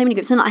are so many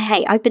groups. And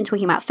hey, I've been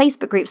talking about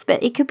Facebook groups,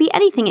 but it could be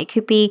anything. It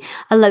could be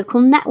a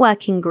local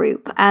networking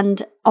group.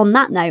 And on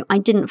that note, I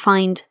didn't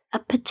find a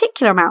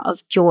particular amount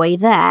of joy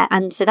there.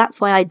 And so that's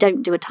why I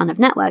don't do a ton of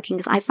networking,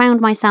 because I found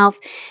myself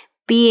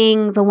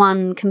being the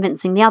one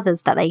convincing the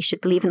others that they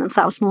should believe in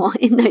themselves more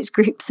in those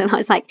groups. And I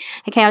was like,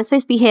 okay, I'm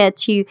supposed to be here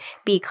to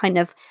be kind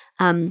of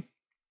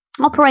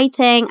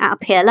operating at a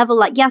peer level,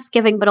 like yes,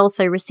 giving, but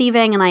also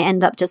receiving. And I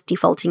end up just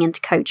defaulting into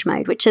coach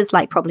mode, which is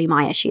like probably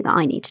my issue that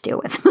I need to deal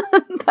with.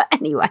 But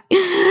anyway,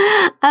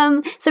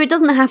 so it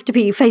doesn't have to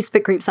be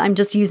Facebook groups. I'm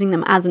just using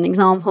them as an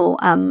example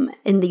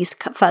in these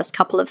first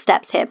couple of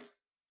steps here.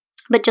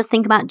 But just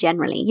think about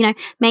generally,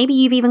 maybe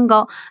you've even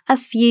got a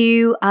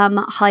few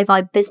high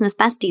vibe business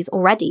besties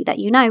already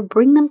that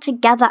bring them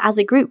together as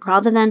a group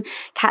rather than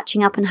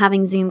catching up and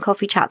having Zoom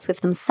coffee chats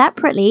with them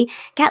separately.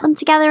 Get them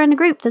together in a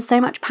group. There's so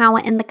much power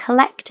in the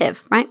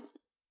collective, right?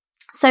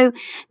 So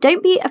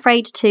don't be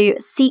afraid to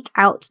seek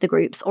out the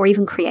groups or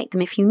even create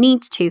them if you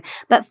need to.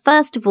 But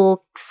first of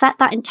all, set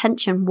that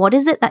intention. What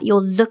is it that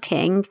you're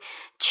looking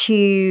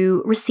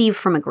to receive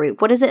from a group?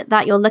 What is it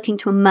that you're looking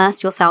to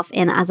immerse yourself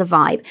in as a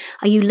vibe?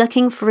 Are you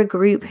looking for a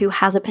group who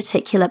has a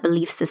particular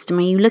belief system?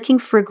 Are you looking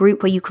for a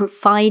group where you can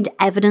find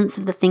evidence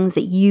of the things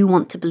that you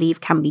want to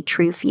believe can be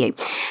true for you?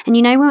 And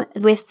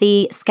with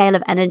the scale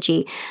of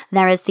energy,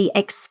 there is the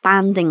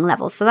expanding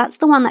level. So that's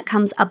the one that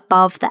comes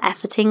above the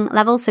efforting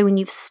level. So when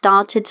you've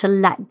started to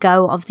let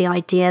go of the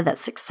idea that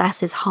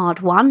success is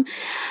hard won,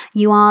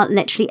 you are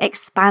literally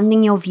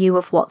expanding your view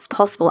of what's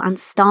possible and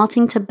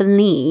starting to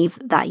believe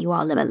that you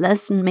are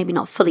limitless, and maybe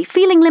not fully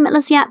feeling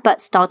limitless yet,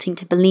 but starting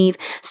to believe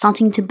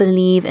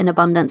in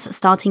abundance,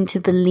 starting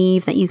to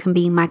believe that you can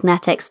be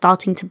magnetic,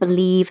 starting to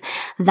believe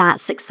that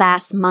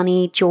success,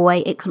 money,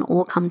 joy, it can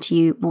all come to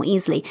you more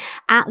easily.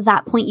 At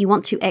that point, you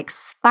want to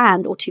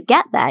expand, or to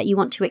get there, you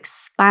want to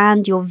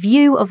expand your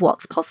view of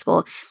what's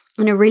possible.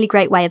 And a really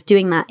great way of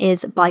doing that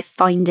is by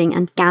finding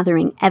and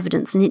gathering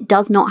evidence. And it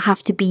does not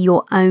have to be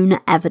your own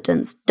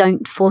evidence.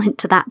 Don't fall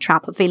into that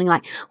trap of feeling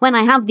like, when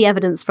I have the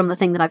evidence from the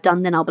thing that I've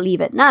done, then I'll believe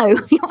it. No,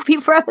 you'll be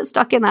forever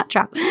stuck in that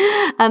trap.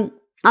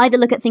 Either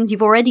look at things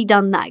you've already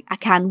done that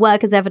can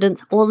work as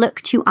evidence, or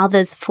look to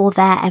others for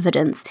their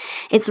evidence.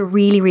 It's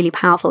really, really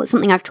powerful. It's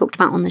something I've talked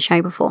about on the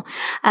show before.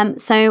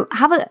 So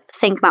have a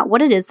think about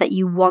what it is that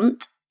you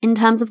want in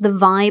terms of the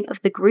vibe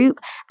of the group,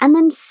 and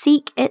then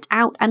seek it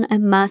out and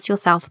immerse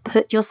yourself,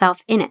 put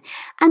yourself in it.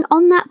 And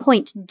on that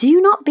point,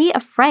 do not be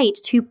afraid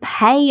to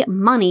pay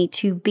money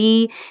to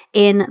be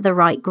in the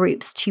right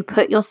groups, to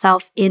put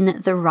yourself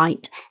in the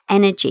right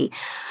energy.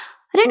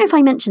 I don't know if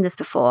I mentioned this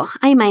before.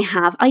 I may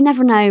have. I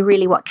never know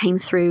really what came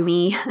through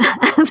me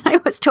as I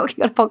was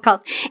talking on a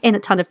podcast in a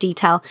ton of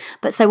detail.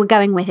 But so we're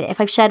going with it. If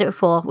I've shared it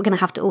before, we're going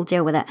to have to all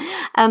deal with it.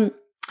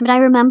 But I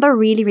remember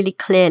really, really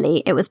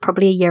clearly, it was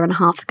probably a year and a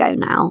half ago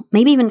now,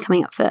 maybe even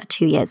coming up for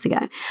 2 years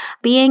ago,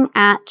 being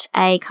at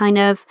a kind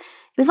of,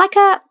 it was like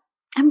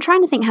I'm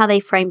trying to think how they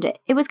framed it.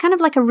 It was kind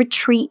of like a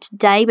retreat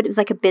day, but it was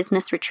like a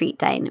business retreat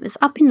day. And it was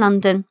up in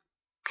London.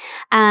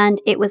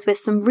 And it was with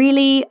some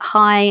really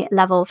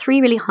three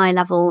really high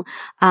level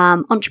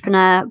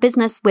entrepreneur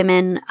business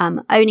women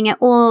owning it,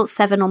 all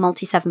seven or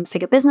multi-7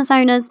 figure business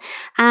owners.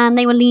 And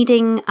they were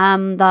leading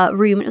the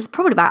room. It was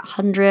probably about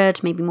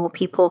 100, maybe more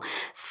people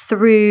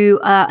through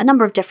a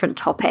number of different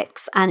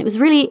topics. And it was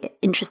really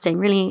interesting,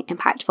 really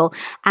impactful.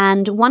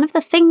 And one of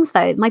the things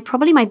though,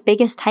 probably my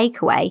biggest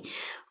takeaway,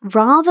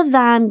 rather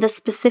than the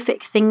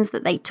specific things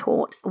that they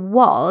taught,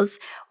 was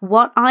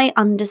what I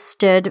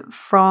understood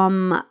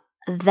from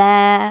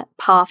their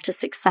path to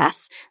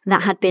success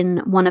that had been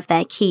one of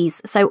their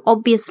keys. So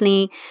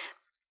obviously,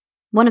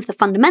 one of the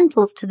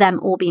fundamentals to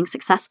them all being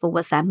successful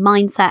was their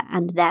mindset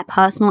and their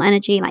personal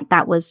energy. Like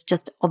that was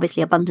just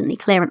obviously abundantly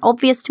clear and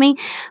obvious to me.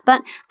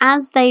 But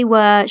as they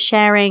were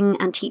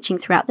sharing and teaching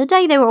throughout the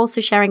day, they were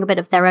also sharing a bit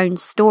of their own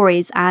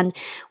stories. And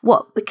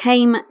what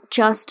became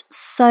just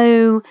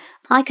so,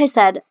 like I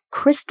said,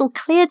 crystal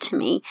clear to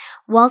me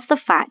was the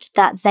fact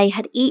that they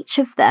had each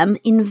of them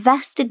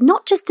invested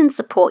not just in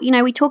support.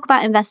 We talk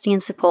about investing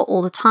in support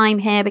all the time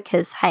here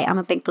because, hey, I'm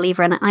a big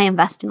believer in it. I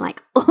invest in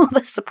like all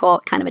the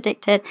support, kind of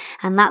addicted.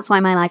 And that's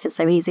why my life is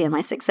so easy and my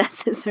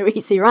success is so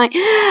easy, right?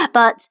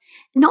 But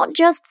not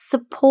just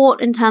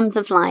support in terms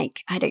of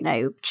like, I don't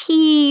know,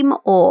 team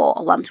or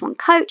a one-to-one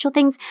coach or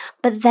things,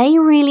 but they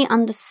really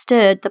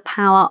understood the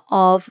power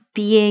of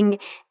being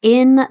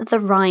in the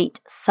right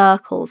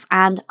circles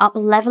and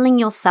up-leveling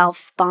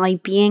yourself by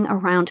being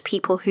around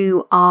people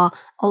who are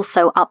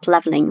also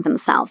up-leveling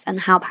themselves,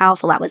 and how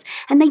powerful that was.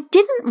 And they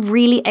didn't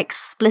really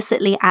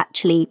explicitly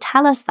actually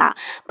tell us that,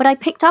 but I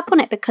picked up on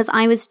it because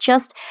I was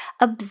just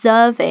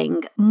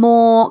observing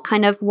more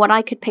kind of what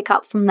I could pick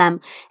up from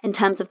them in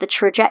terms of the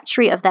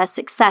trajectory of their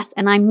success.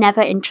 And I'm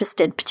never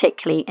interested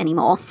particularly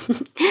anymore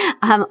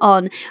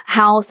on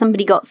how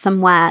somebody got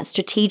somewhere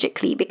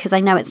strategically, because I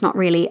know it's not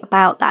really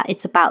about that.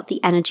 It's about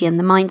the energy and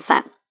the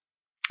mindset.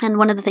 And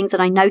one of the things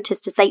that I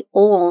noticed is they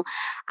all,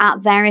 at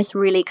various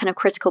really kind of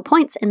critical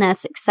points in their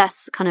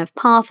success kind of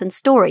path and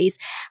stories,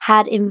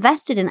 had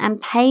invested in and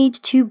paid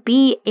to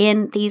be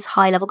in these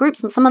high-level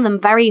groups. And some of them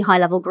very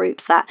high-level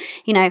groups that,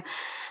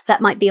 that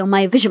might be on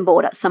my vision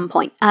board at some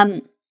point.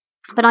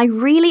 But I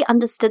really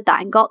understood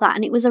that and got that.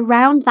 And it was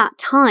around that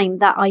time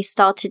that I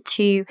started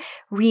to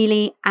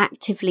really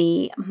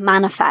actively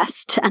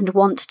manifest and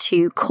want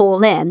to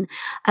call in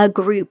a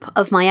group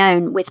of my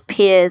own with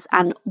peers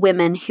and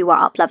women who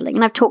are up leveling.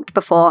 And I've talked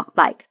before,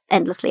 like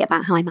endlessly,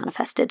 about how I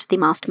manifested the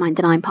mastermind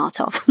that I'm part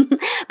of.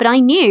 But I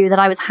knew that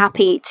I was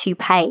happy to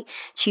pay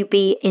to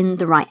be in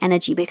the right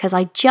energy, because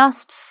I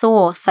just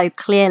saw so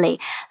clearly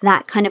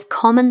that kind of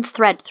common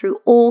thread through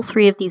all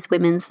three of these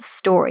women's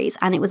stories.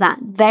 And it was at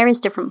various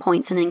different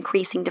points and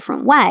increasing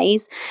different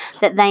ways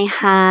that they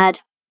had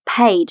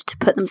paid to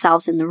put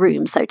themselves in the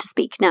room, so to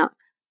speak. Now,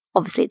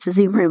 obviously, it's a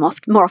Zoom room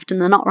more often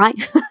than not, right?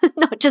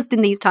 Not just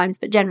in these times,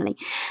 but generally.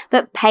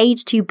 But paid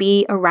to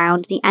be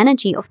around the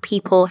energy of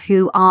people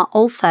who are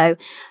also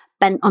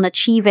bent on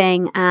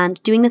achieving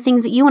and doing the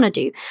things that you want to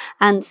do.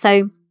 And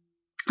so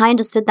I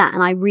understood that,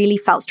 and I really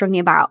felt strongly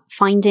about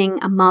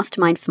finding a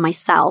mastermind for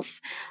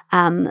myself,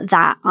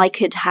 that I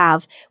could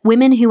have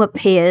women who are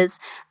peers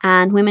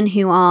and women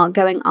who are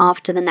going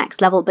after the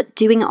next level, but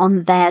doing it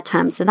on their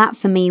terms. So that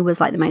for me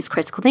was like the most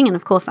critical thing. And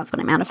of course, that's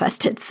what I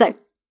manifested. So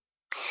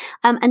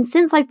and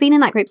since I've been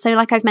in that group, so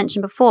like I've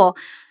mentioned before,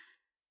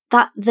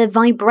 that the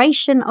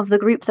vibration of the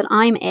group that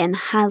I'm in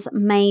has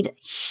made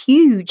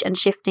huge and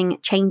shifting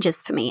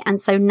changes for me. And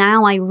so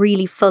now I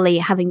really fully,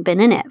 having been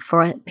in it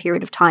for a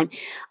period of time,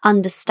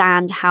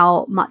 understand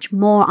how much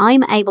more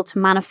I'm able to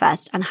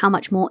manifest and how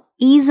much more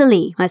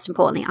easily, most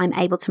importantly, I'm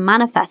able to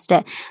manifest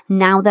it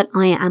now that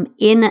I am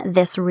in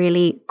this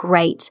really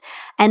great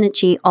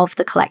energy of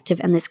the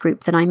collective and this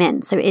group that I'm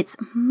in. So it's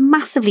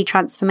massively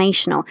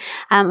transformational.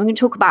 I'm going to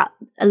talk about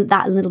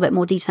that in a little bit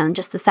more detail in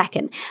just a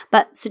second.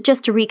 But so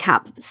just to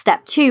recap,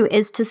 step 2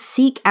 is to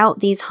seek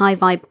out these high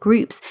vibe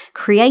groups.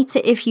 Create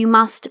it if you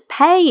must.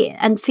 Pay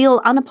and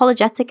feel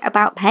unapologetic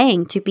about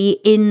paying to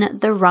be in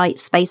the right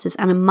spaces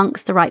and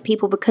amongst the right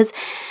people, because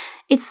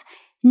it's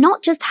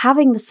not just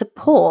having the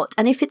support.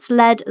 And if it's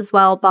led as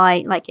well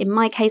by, like in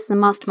my case, the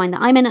mastermind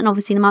that I'm in, and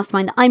obviously the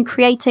mastermind that I'm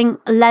creating,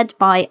 led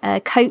by a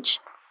coach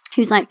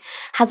who's like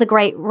has a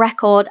great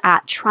record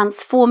at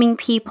transforming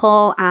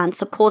people and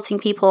supporting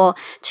people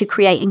to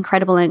create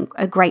incredible and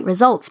great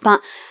results.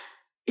 But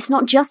it's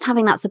not just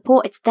having that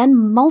support, it's then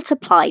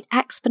multiplied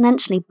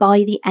exponentially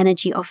by the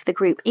energy of the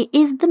group. It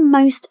is the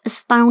most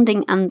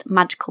astounding and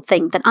magical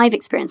thing that I've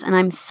experienced, and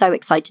I'm so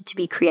excited to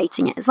be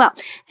creating it as well.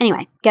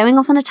 Anyway, going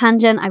off on a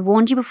tangent, I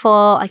warned you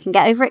before, I can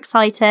get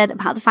overexcited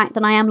about the fact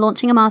that I am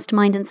launching a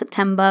mastermind in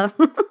September.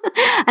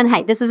 And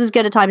hey, this is as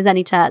good a time as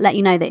any to let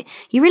you know that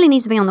you really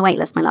need to be on the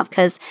waitlist, my love,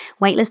 because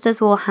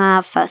waitlisters will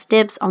have first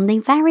dibs on the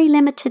very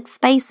limited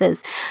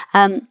spaces.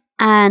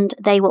 And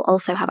they will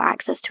also have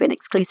access to an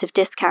exclusive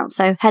discount.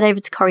 So head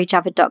over to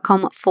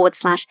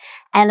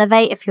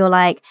CoriJavid.com/elevate if you're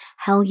like,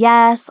 hell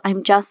yes,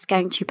 I'm just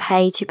going to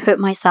pay to put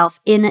myself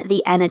in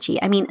the energy.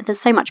 I mean,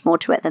 there's so much more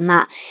to it than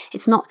that.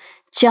 It's not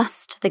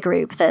just the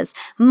group. There's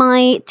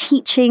my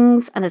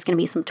teachings, and there's going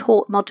to be some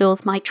taught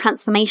modules, my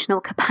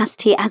transformational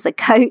capacity as a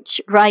coach,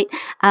 right?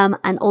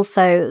 And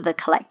also the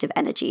collective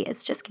energy.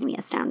 It's just going to be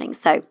astounding.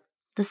 So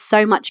there's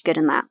so much good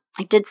in that.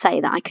 I did say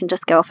that I can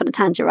just go off on a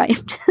tangent, right?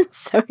 I'm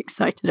so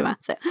excited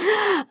about it.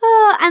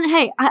 And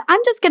hey, I'm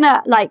just going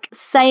to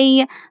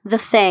say the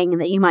thing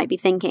that you might be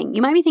thinking.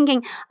 You might be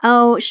thinking,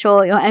 oh,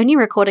 sure, you're only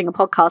recording a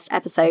podcast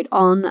episode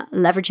on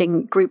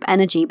leveraging group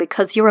energy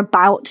because you're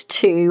about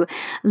to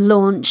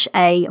launch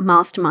a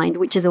mastermind,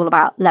 which is all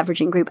about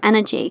leveraging group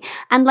energy.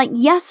 And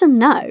yes and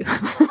no.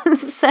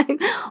 So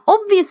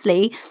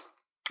obviously,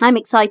 I'm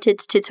excited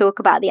to talk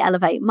about the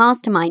Elevate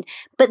Mastermind,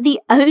 but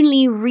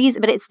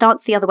it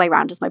starts the other way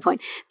around is my point.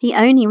 The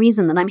only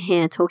reason that I'm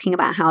here talking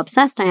about how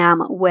obsessed I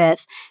am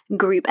with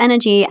group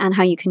energy and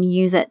how you can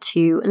use it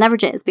to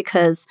leverage it is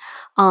because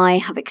I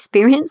have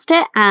experienced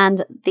it.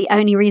 And the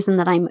only reason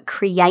that I'm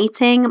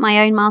creating my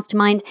own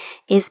mastermind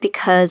is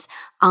because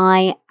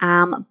I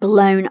am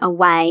blown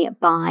away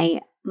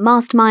by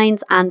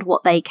masterminds and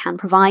what they can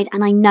provide.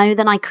 And I know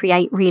that I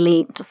create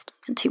really, just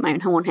to my own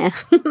horn here,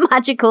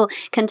 magical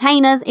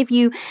containers. If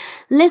you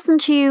listen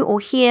to or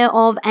hear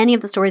of any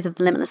of the stories of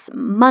the Limitless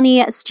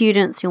Money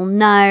students, you'll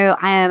know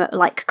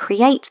I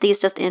create these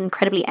just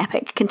incredibly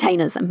epic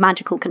containers and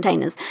magical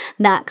containers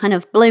that kind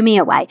of blow me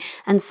away.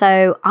 And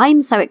so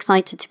I'm so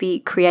excited to be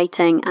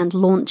creating and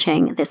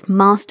launching this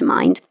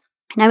mastermind.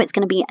 I know it's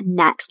going to be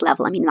next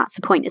level. I mean, that's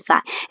the point. It's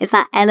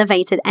that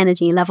elevated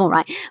energy level,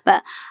 right?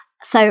 But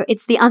so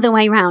it's the other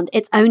way around.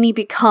 It's only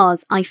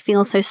because I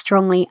feel so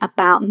strongly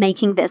about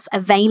making this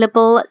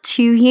available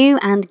to you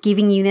and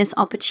giving you this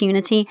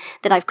opportunity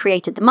that I've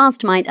created the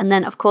mastermind. And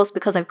then, of course,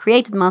 because I've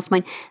created the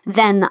mastermind,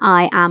 then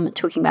I am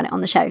talking about it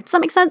on the show. Does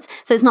that make sense?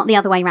 So it's not the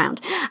other way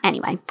around.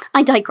 Anyway,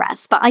 I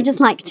digress, but I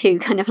just like to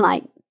kind of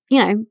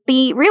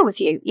be real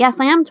with you. Yes,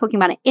 I am talking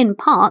about it in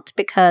part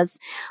because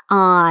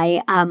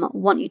I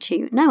want you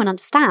to know and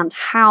understand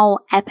how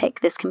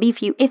epic this can be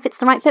for you if it's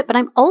the right fit. But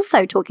I'm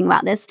also talking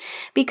about this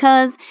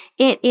because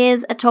it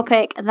is a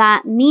topic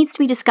that needs to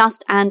be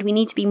discussed and we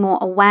need to be more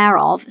aware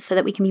of so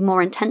that we can be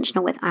more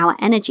intentional with our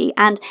energy.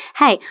 And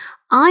hey,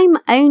 I'm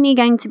only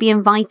going to be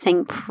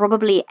inviting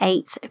probably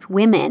 8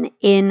 women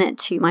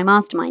into my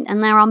mastermind.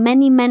 And there are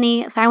many,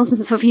 many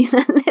thousands of you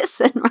that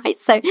listen, right?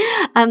 So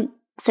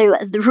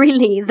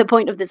really, the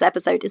point of this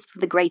episode is for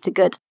the greater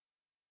good.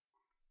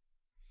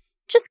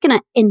 Just going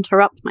to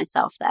interrupt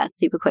myself there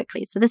super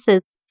quickly. So this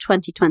is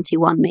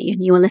 2021 me,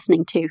 and you are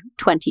listening to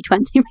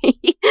 2020 me.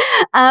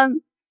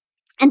 And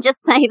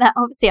just say that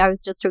obviously I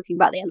was just talking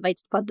about the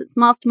Elevated Abundance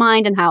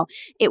Mastermind and how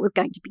it was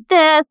going to be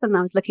this, and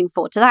I was looking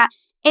forward to that.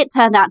 It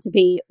turned out to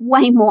be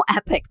way more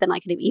epic than I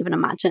could have even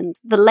imagined.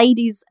 The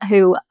ladies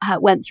who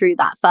went through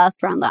that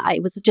first round that I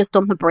was just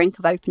on the brink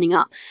of opening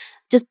up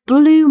just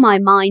blew my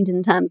mind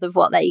in terms of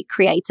what they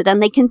created,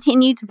 and they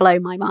continue to blow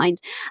my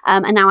mind.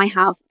 And now I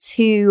have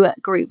 2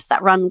 groups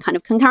that run kind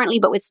of concurrently,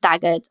 but with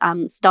staggered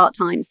start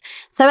times.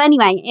 So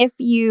anyway, if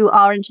you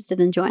are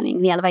interested in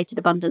joining the Elevated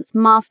Abundance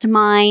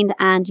Mastermind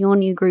and your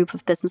new group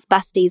of business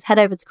besties, head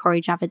over to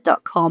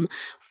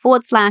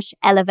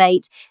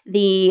CoriJavid.com/elevate.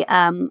 The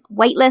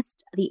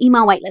waitlist, the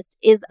email waitlist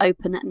is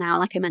open now,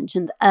 like I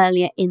mentioned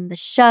earlier in the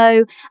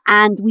show,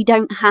 and we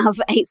don't have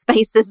 8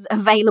 spaces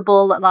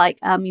available like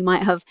you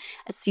might have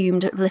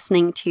assumed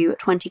listening to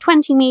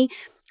 2020 me.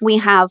 We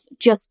have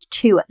just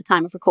 2 at the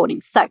time of recording.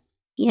 So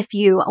if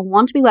you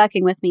want to be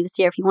working with me this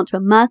year, if you want to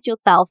immerse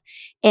yourself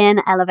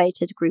in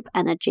elevated group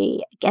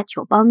energy, get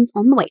your buns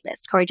on the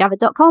waitlist,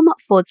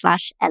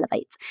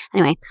 CoriJavid.com/elevate.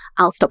 Anyway,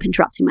 I'll stop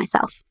interrupting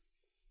myself.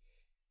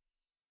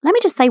 Let me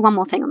just say one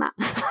more thing on that.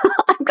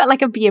 I've got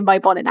like a bee in my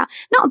bonnet now.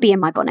 Not a bee in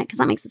my bonnet because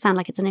that makes it sound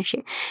like it's an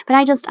issue.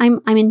 But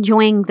I'm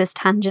enjoying this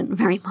tangent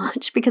very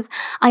much because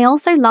I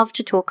also love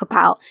to talk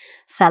about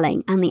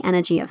selling and the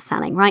energy of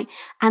selling, right?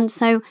 And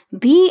so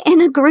be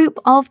in a group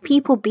of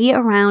people, be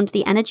around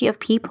the energy of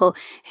people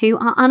who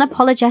are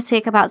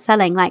unapologetic about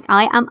selling. Like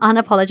I am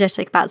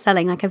unapologetic about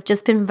selling. Like I've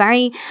just been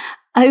very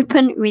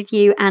open with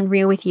you and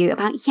real with you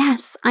about,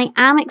 yes, I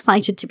am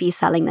excited to be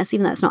selling this,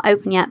 even though it's not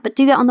open yet, but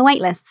do get on the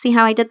wait list. See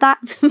how I did that?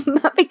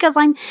 Because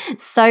I'm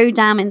so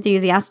damn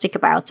enthusiastic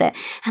about it.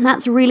 And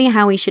that's really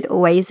how we should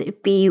always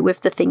be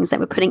with the things that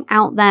we're putting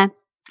out there.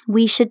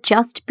 We should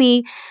just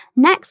be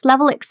next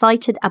level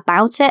excited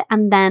about it,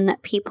 and then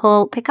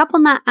people pick up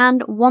on that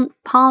and want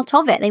part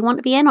of it. They want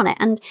to be in on it.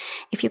 And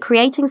if you're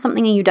creating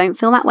something and you don't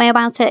feel that way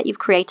about it, you've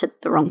created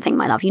the wrong thing,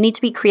 my love. You need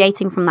to be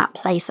creating from that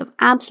place of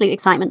absolute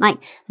excitement. Like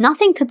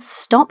nothing could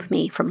stop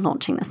me from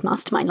launching this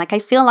mastermind. Like I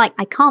feel like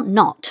I can't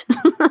not.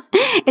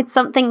 It's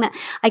something that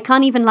I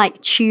can't even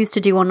like choose to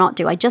do or not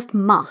do. I just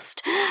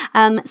must.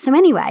 So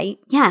anyway,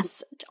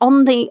 yes,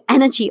 on the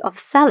energy of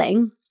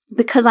selling,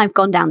 because I've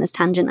gone down this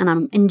tangent and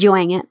I'm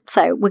enjoying it,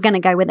 so we're going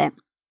to go with it.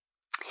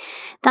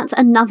 That's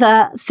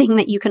another thing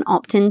that you can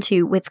opt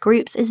into with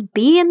groups is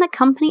be in the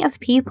company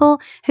of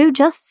people who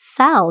just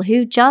sell,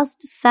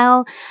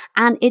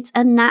 and it's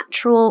a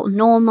natural,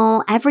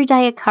 normal,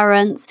 everyday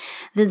occurrence.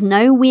 There's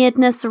no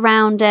weirdness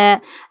around it.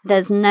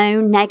 There's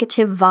no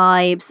negative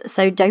vibes.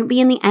 So don't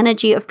be in the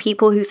energy of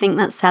people who think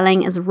that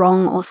selling is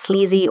wrong or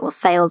sleazy or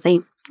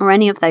salesy or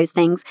any of those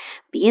things.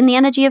 Be in the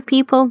energy of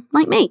people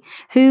like me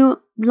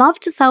who love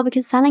to sell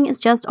because selling is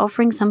just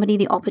offering somebody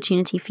the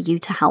opportunity for you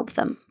to help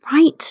them,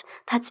 right?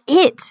 That's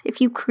it. If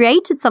you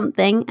created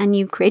something and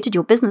you created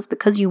your business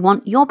because you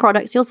want your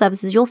products, your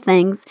services, your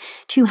things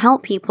to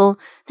help people,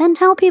 then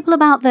tell people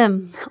about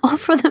them.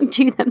 Offer them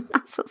to them.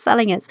 That's what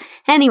selling is.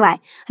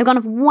 Anyway, I've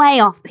gone way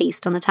off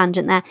piste on a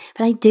tangent there,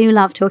 but I do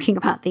love talking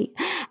about the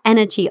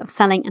energy of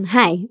selling. And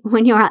hey,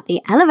 when you're at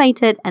the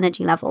elevated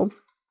energy level,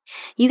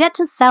 you get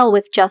to sell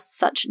with just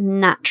such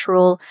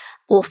natural,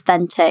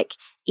 authentic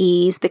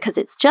ease because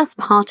it's just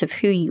part of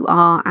who you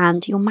are,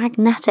 and you're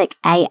magnetic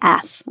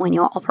AF when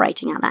you're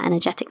operating at that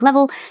energetic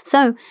level.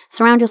 So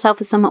surround yourself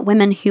with some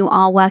women who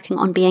are working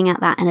on being at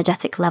that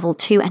energetic level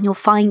too, and you'll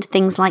find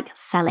things like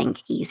selling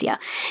easier.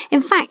 In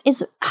fact,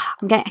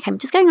 I'm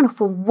just going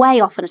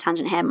way off on a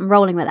tangent here. I'm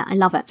rolling with it. I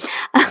love it.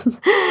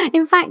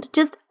 In fact,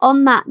 just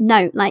on that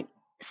note,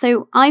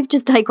 so I've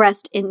just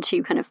digressed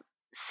into kind of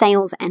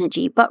sales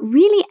energy, but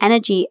really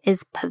energy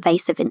is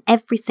pervasive in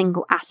every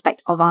single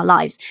aspect of our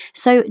lives.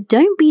 So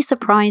don't be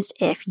surprised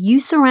if you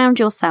surround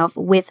yourself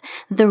with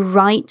the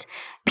right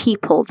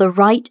people, the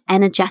right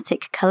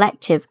energetic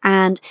collective,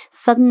 and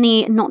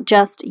suddenly not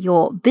just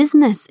your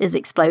business is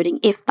exploding,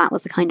 if that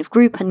was the kind of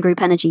group and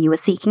group energy you were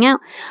seeking out,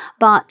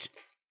 but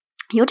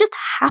you're just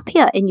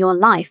happier in your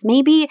life.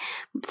 Maybe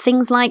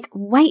things like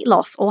weight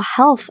loss or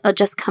health are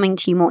just coming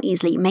to you more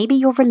easily. Maybe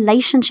your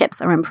relationships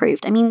are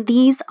improved. I mean,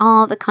 these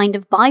are the kind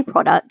of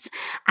byproducts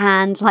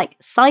and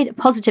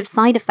positive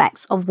side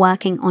effects of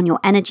working on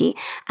your energy.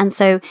 And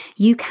so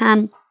you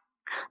can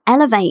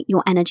elevate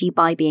your energy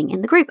by being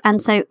in the group.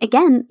 And so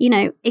again,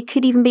 it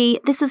could even be,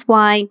 this is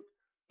why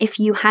if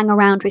you hang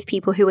around with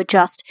people who are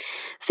just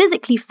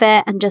physically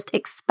fit and just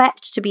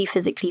expect to be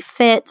physically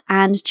fit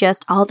and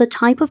just are the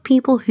type of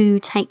people who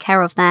take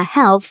care of their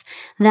health,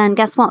 then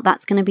guess what?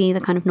 That's going to be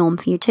the kind of norm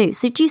for you too.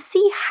 So do you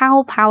see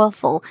how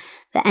powerful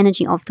the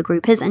energy of the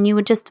group is? And you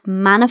would just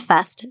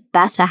manifest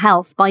better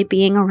health by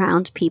being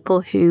around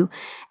people who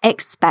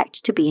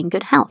expect to be in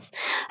good health.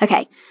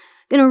 Okay.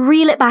 Going to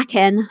reel it back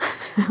in.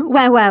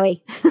 Where were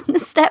we?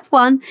 Step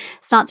 1,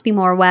 start to be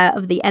more aware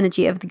of the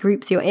energy of the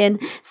groups you're in.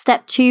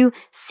 Step 2,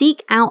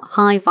 seek out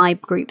high vibe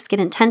groups. Get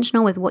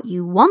intentional with what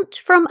you want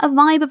from a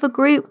vibe of a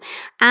group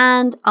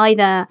and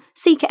either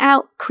seek it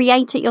out,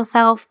 create it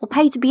yourself, or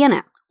pay to be in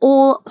it.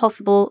 All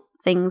possible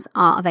things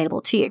are available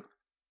to you.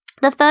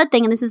 The third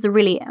thing, and this is the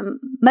really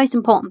most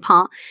important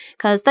part,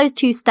 because those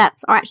 2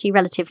 steps are actually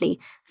relatively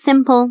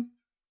simple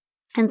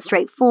and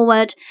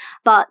straightforward.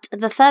 But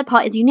the third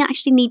part is you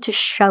actually need to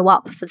show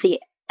up for the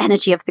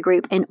energy of the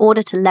group in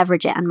order to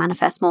leverage it and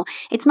manifest more.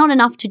 It's not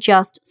enough to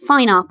just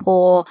sign up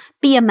or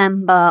be a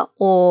member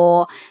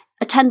or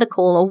attend a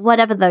call or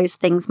whatever those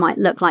things might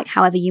look like,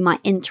 however you might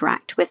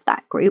interact with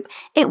that group.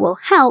 It will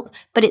help,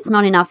 but it's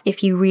not enough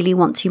if you really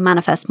want to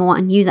manifest more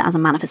and use it as a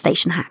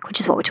manifestation hack, which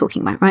is what we're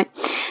talking about, right?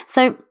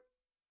 So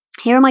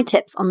here are my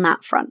tips on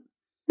that front.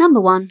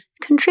 Number 1,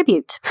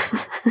 contribute.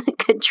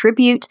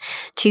 Contribute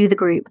to the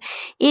group.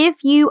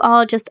 If you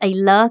are just a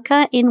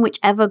lurker in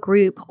whichever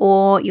group,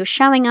 or you're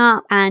showing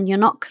up and you're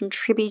not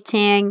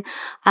contributing,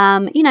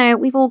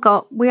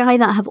 we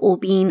either have all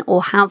been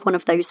or have one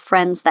of those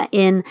friends that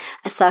in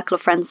a circle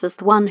of friends, there's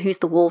the one who's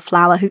the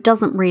wallflower who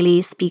doesn't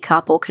really speak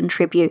up or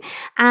contribute.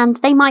 And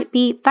they might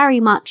be very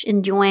much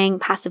enjoying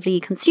passively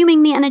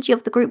consuming the energy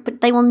of the group,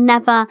 but they will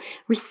never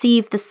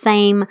receive the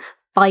same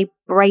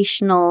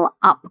vibrational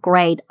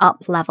upgrade,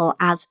 up level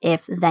as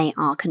if they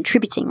are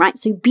contributing, right?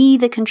 So be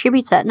the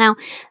contributor. Now,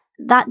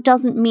 that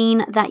doesn't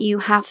mean that you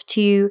have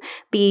to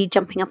be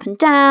jumping up and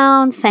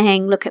down,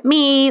 saying, look at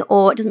me,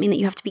 or it doesn't mean that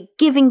you have to be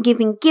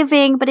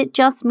giving, but it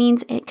just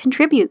means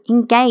contribute,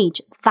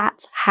 engage.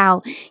 That's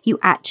how you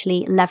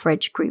actually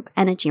leverage group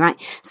energy,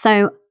 right?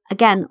 So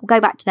again, go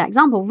back to that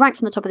example right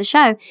from the top of the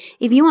show.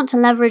 If you want to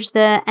leverage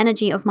the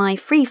energy of my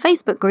free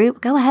Facebook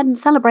group, go ahead and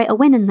celebrate a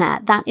win in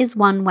there. That is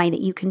one way that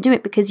you can do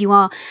it, because you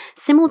are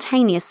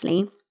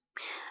simultaneously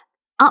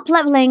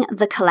up-leveling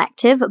the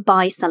collective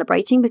by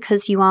celebrating,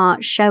 because you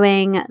are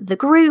showing the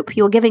group,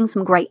 you're giving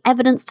some great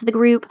evidence to the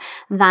group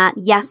that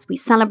yes, we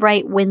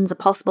celebrate, wins are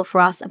possible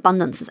for us,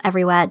 abundance is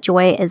everywhere,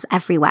 joy is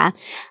everywhere.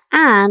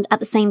 And at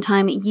the same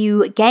time,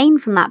 you gain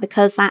from that,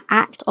 because that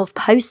act of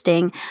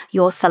posting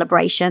your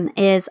celebration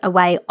is a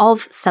way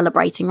of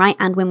celebrating, right?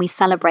 And when we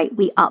celebrate,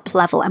 we up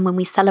level. And when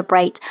we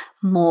celebrate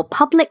more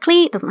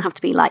publicly, it doesn't have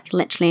to be like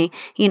literally,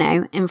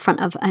 in front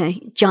of a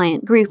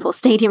giant group or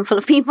stadium full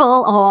of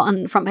people or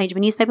on the front page of a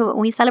newspaper, but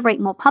when we celebrate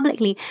more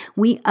publicly,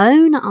 we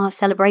own our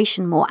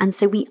celebration more. And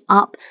so we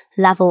up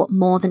level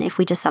more than if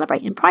we just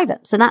celebrate in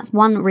private. So that's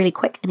one really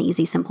quick and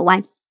easy, simple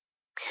way.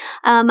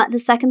 The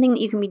second thing that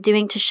you can be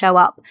doing to show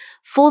up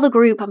for the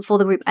group and for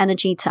the group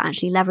energy to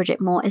actually leverage it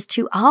more is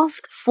to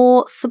ask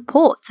for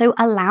support. So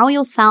allow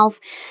yourself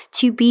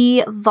to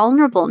be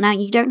vulnerable. Now,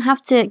 you don't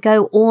have to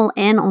go all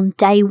in on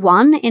day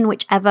one in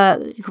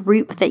whichever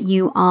group that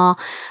you are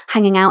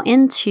hanging out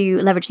in to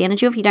leverage the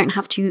energy of. You don't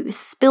have to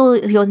spill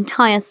your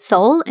entire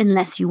soul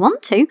unless you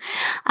want to.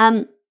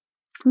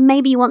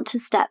 Maybe you want to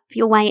step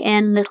your way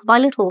in little by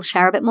little,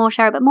 share a bit more.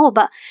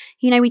 But,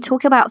 we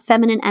talk about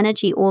feminine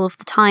energy all of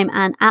the time.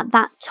 And at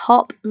that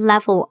top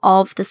level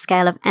of the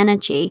scale of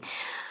energy,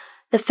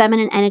 the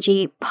feminine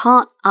energy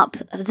part up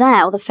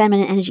there, or the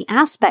feminine energy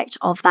aspect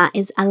of that,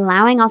 is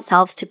allowing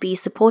ourselves to be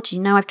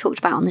supported. I've talked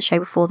about on the show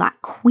before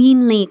that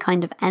queenly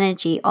kind of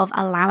energy of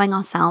allowing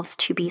ourselves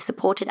to be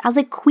supported as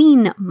a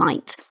queen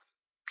might.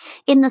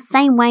 In the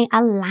same way,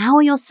 allow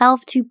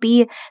yourself to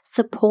be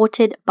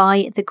supported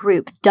by the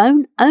group.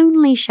 Don't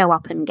only show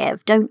up and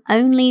give. Don't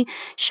only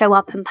show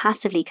up and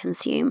passively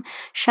consume.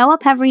 Show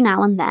up every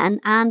now and then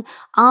and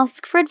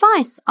ask for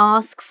advice.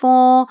 Ask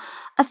for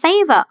a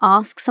favor.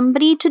 Ask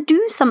somebody to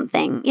do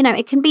something.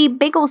 It can be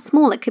big or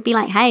small. It could be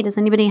like, hey, does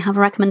anybody have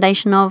a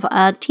recommendation of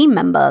a team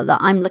member that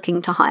I'm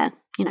looking to hire?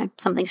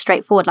 Something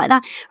straightforward like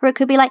that. Or it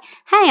could be like,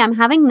 hey, I'm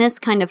having this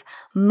kind of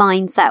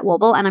mindset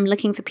wobble and I'm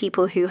looking for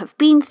people who have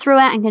been through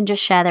it and can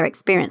just share their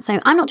experience.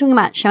 So I'm not talking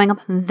about showing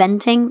up and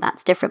venting,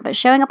 that's different, but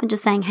showing up and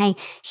just saying, hey,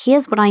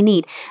 here's what I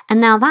need. And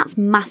now that's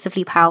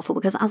massively powerful,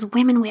 because as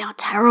women, we are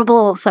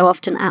terrible so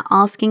often at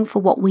asking for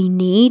what we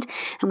need,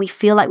 and we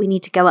feel like we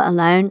need to go it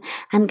alone.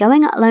 And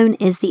going it alone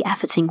is the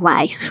efforting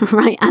way,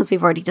 right? As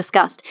we've already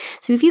discussed.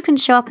 So if you can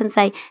show up and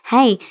say,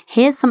 hey,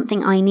 here's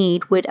something I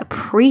need, would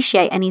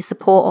appreciate any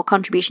support or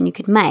contribution you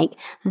could make,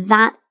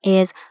 that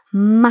is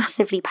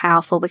massively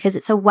powerful, because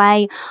it's a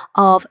way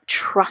of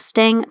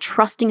trusting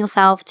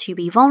yourself to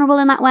be vulnerable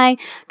in that way,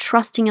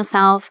 trusting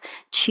yourself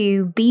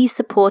to be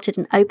supported,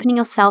 and opening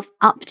yourself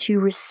up to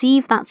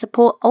receive that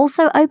support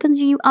also opens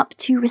you up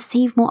to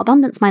receive more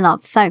abundance, my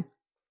love. So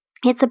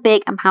It's a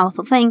big and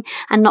powerful thing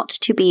and not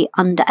to be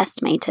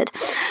underestimated.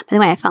 By the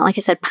way, I felt like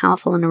I said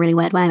powerful in a really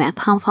weird way.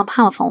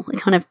 Powerful. I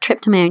kind of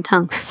tripped on my own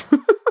tongue.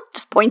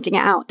 Just pointing it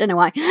out. Don't know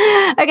why.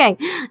 Okay,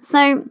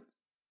 so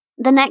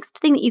the next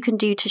thing that you can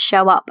do to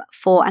show up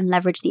for and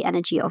leverage the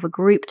energy of a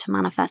group to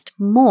manifest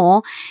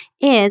more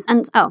is,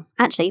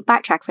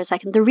 backtrack for a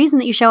second. The reason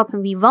that you show up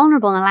and be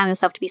vulnerable and allow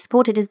yourself to be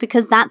supported is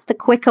because that's the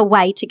quicker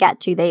way to get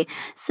to the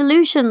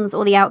solutions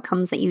or the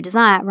outcomes that you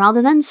desire,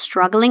 rather than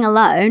struggling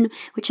alone,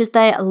 which is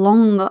the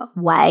long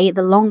way,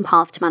 the long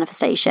path to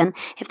manifestation.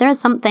 If there is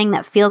something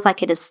that feels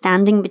like it is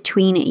standing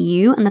between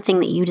you and the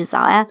thing that you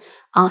desire,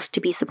 ask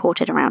to be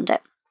supported around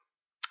it.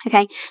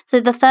 Okay,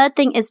 so the third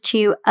thing is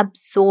to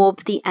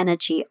absorb the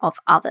energy of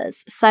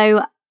others.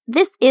 So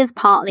this is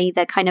partly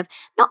the kind of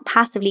not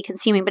passively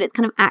consuming, but it's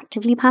kind of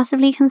actively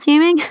passively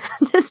consuming,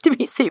 just to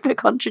be super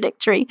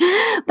contradictory.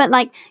 But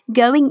like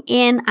going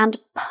in and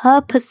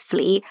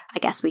purposefully, I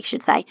guess we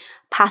should say,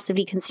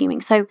 passively consuming.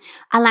 So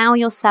allow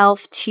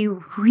yourself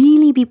to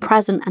really be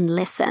present and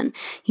listen.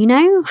 You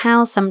know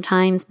how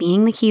sometimes,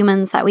 being the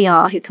humans that we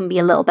are, who can be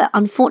a little bit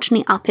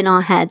unfortunately up in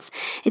our heads,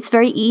 it's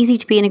very easy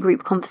to be in a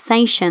group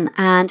conversation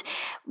and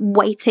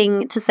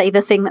waiting to say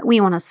the thing that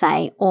we want to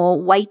say,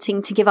 or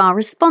waiting to give our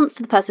response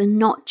to the person,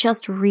 not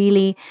just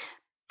really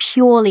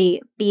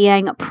purely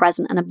being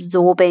present and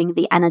absorbing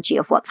the energy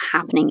of what's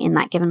happening in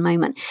that given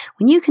moment.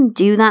 When you can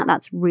do that,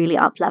 that's really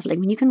up-leveling.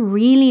 When you can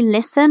really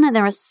listen,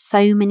 there are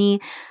so many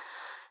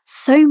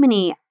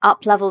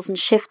up levels and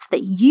shifts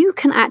that you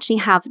can actually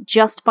have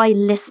just by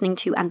listening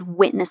to and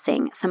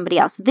witnessing somebody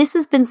else. This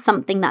has been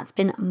something that's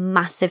been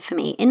massive for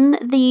me. In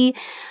the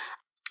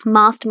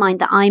mastermind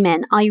that I'm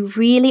in, I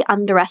really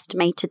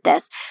underestimated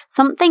this.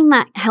 Something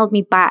that held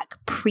me back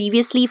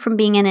previously from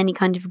being in any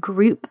kind of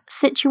group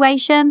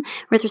situation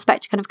with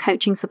respect to kind of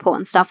coaching support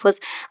and stuff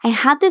was I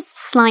had this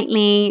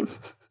slightly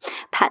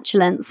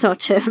petulant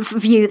sort of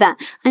view that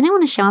I don't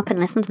want to show up and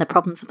listen to the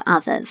problems of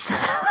others.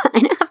 I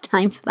don't have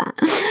time for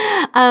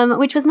that,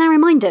 which was now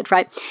reminded,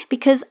 right?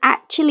 Because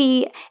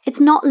actually it's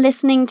not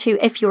listening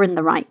to, if you're in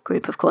the right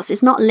group, of course,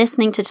 it's not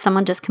listening to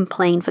someone just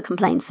complain for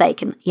complain's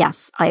sake. And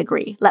yes, I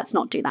agree. Let's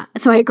not do that.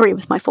 So I agree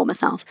with my former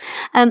self.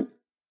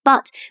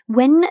 But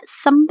when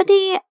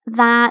somebody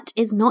that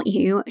is not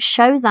you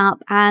shows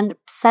up and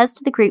says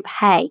to the group,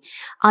 hey,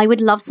 I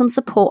would love some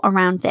support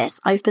around this.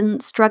 I've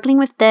been struggling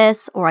with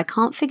this, or I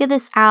can't figure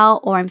this out,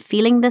 or I'm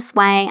feeling this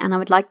way and I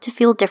would like to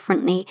feel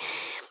differently.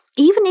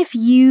 Even if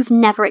you've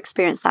never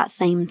experienced that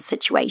same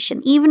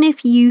situation, even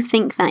if you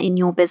think that in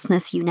your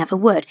business you never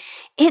would,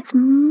 it's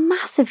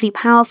massively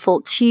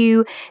powerful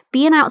to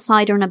be an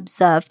outsider and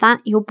observe that.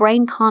 Your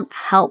brain can't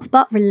help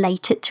but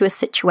relate it to a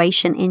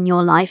situation in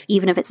your life,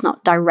 even if it's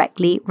not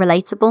directly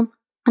relatable,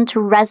 and to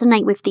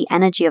resonate with the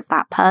energy of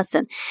that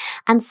person.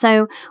 And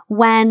so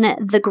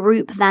when the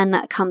group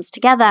then comes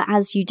together,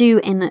 as you do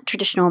in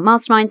traditional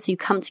masterminds, so you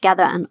come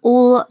together and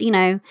all,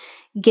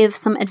 give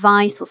some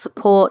advice or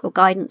support or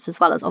guidance, as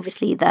well as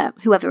obviously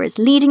whoever is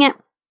leading it.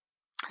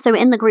 So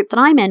in the group that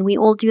I'm in, we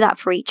all do that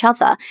for each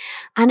other.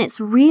 And it's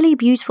really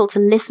beautiful to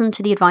listen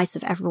to the advice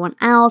of everyone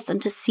else and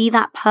to see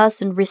that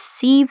person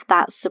receive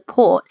that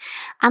support.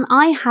 And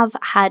I have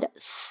had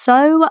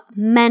so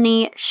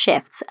many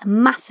shifts,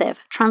 massive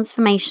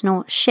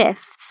transformational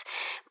shifts,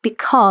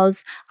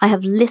 because I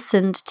have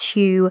listened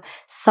to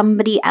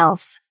somebody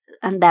else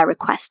and their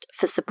request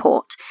for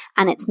support.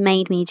 And it's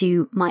made me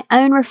do my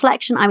own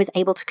reflection. I was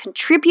able to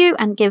contribute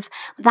and give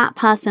that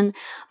person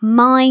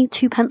my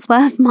 2 pence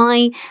worth,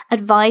 my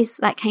advice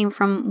that came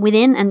from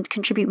within, and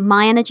contribute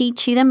my energy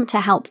to them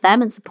to help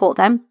them and support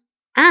them.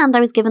 And I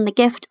was given the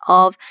gift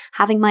of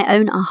having my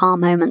own aha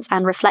moments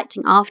and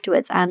reflecting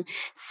afterwards and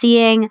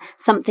seeing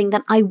something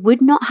that I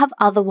would not have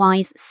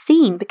otherwise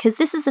seen. Because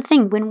this is the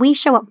thing, when we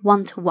show up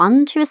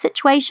one-to-one to a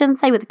situation,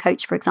 say with a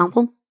coach, for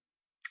example.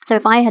 So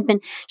if I had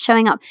been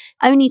showing up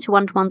only to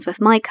one-to-ones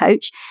with my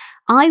coach,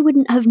 I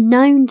wouldn't have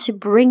known to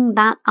bring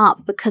that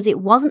up, because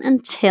it wasn't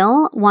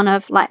until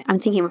I'm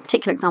thinking of a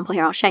particular example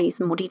here, I'll show you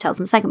some more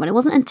details in a second, but it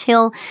wasn't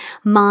until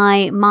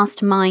my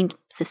mastermind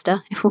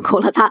sister, if we'll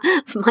call her that,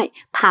 my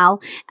pal,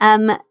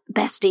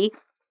 bestie,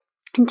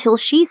 until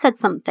she said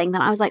something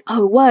that I was like,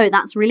 oh, whoa,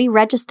 that's really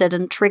registered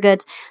and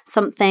triggered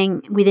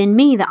something within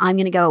me that I'm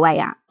going to go away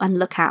at and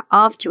look at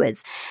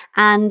afterwards.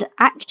 And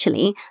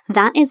actually,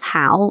 that is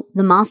how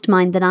the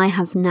mastermind that I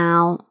have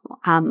now,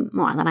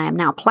 that I am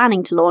now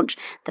planning to launch,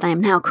 that I am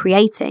now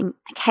creating,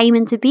 came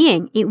into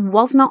being. It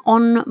was not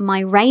on my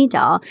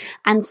radar,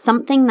 and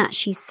something that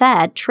she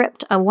said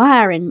tripped a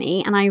wire in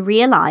me, and I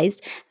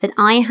realized that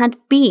I had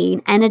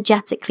been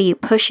energetically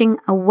pushing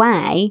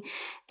away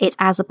it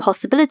as a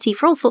possibility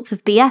for all sorts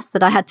of BS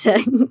that I had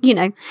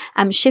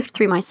to, shift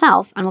through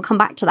myself. And we'll come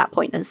back to that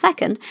point in a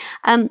second.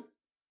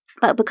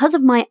 But because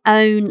of my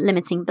own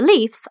limiting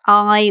beliefs,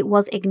 I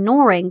was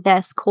ignoring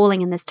this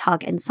calling and this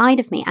tug inside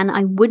of me. And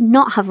I would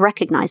not have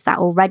recognized that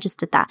or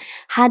registered that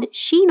had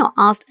she not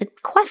asked a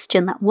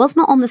question that was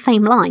not on the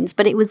same lines,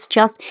 but it was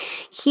just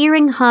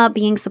hearing her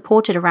being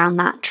supported around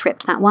that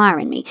tripped that wire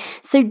in me.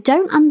 So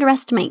don't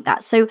underestimate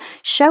that. So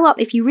show up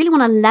if you really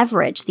want to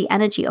leverage the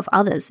energy of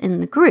others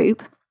in the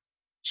group.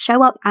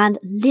 Show up and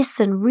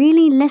listen,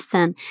 really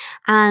listen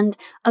and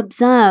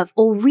observe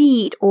or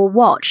read or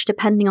watch,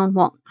 depending on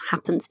what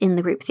happens in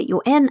the group that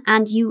you're in,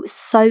 and you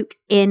soak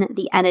in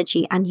the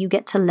energy and you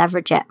get to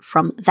leverage it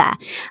from there.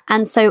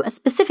 And so a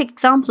specific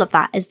example of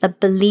that is the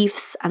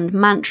beliefs and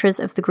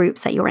mantras of the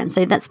groups that you're in.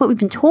 So that's what we've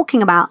been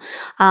talking about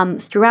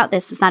throughout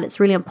this, is that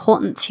it's really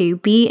important to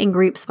be in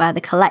groups where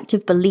the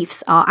collective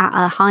beliefs are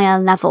at a higher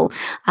level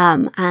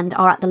and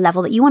are at the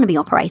level that you want to be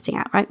operating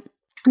at, right?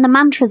 And the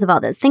mantras of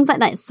others, things like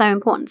that is so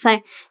important.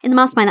 So in the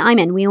mastermind that I'm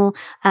in, we all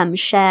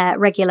share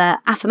regular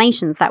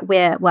affirmations that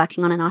we're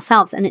working on in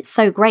ourselves. And it's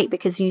so great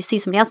because you see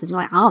somebody else's and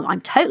you're like, oh, I'm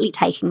totally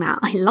taking that.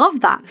 I love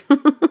that.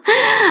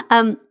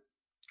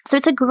 So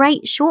it's a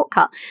great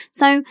shortcut.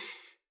 So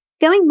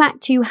going back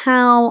to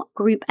how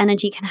group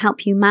energy can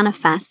help you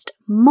manifest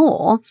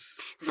more,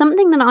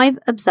 something that I've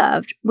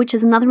observed, which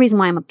is another reason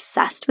why I'm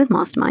obsessed with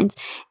masterminds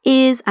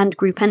and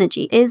group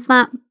energy, is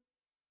that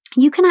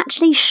you can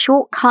actually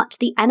shortcut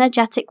the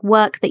energetic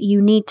work that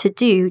you need to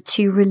do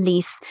to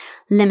release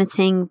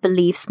limiting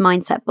beliefs,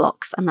 mindset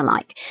blocks, and the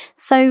like.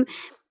 So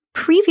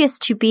previous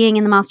to being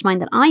in the mastermind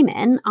that I'm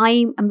in,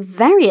 I am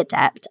very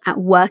adept at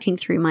working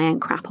through my own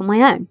crap on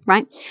my own,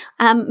 right?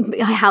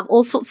 I have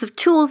all sorts of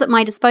tools at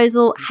my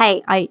disposal.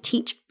 Hey, I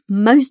teach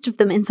most of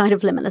them inside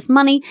of Limitless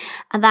Money,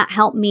 and that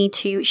helped me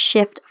to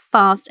shift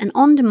fast and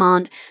on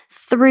demand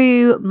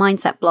through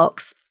mindset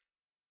blocks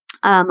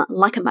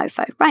like a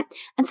mofo, right?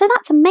 And so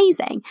that's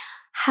amazing.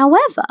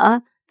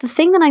 However, the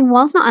thing that I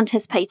was not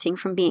anticipating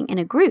from being in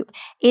a group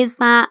is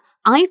that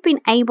I've been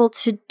able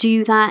to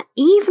do that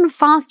even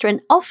faster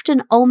and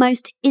often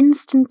almost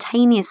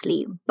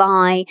instantaneously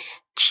by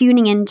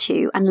tuning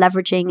into and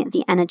leveraging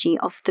the energy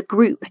of the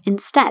group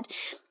instead.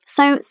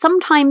 So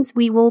sometimes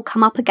we will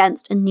come up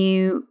against a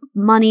new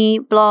money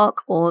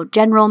block or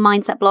general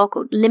mindset block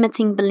or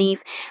limiting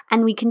belief,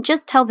 and we can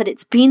just tell that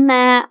it's been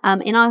there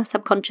in our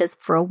subconscious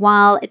for a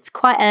while. It's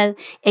quite an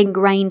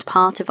ingrained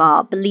part of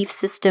our belief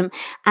system.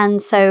 And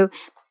so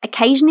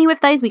occasionally with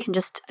those, we can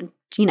just,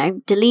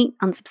 delete,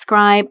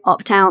 unsubscribe,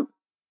 opt out,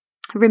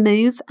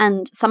 remove.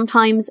 And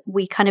sometimes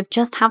we kind of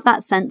just have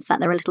that sense that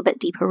they're a little bit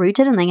deeper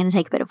rooted and they're going to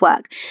take a bit of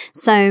work.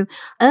 So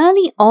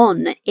early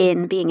on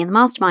in being in the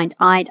mastermind,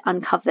 I'd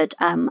uncovered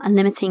a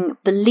limiting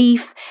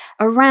belief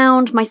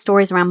around my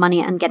stories around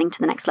money and getting to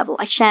the next level.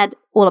 I shared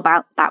all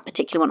about that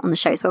particular one on the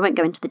show, so I won't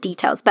go into the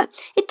details, but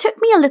it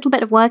took me a little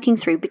bit of working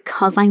through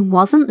because I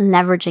wasn't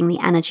leveraging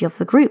the energy of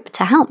the group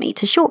to help me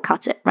to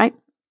shortcut it, right?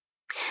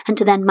 And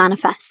to then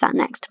manifest that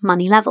next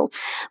money level.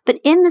 But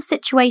in the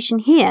situation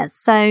here,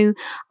 so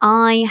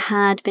I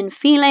had been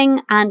feeling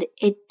and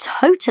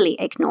totally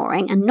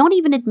ignoring and not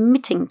even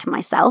admitting to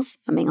myself,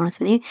 if I'm being honest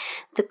with you,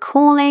 the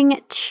calling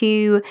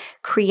to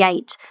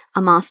create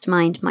a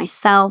mastermind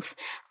myself.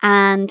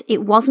 And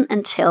it wasn't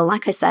until,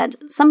 like I said,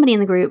 somebody in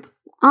the group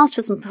asked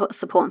for some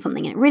support on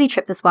something and it really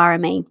tripped this wire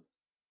in me.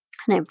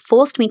 And it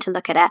forced me to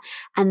look at it.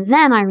 And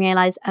then I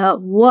realized,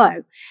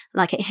 whoa,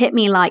 like it hit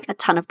me like a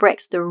ton of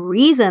bricks. The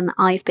reason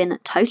I've been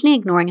totally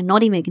ignoring and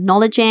not even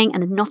acknowledging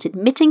and not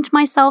admitting to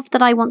myself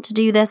that I want to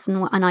do this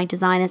and I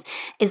design this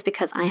is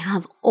because I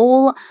have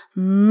all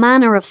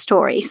manner of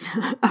stories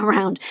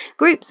around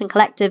groups and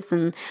collectives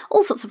and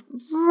all sorts of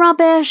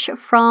rubbish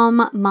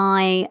from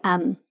my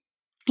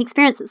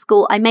experience at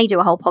school. I may do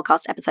a whole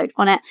podcast episode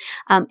on it.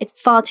 It's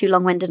far too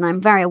long-winded and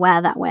I'm very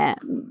aware that we're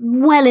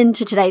well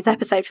into today's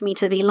episode for me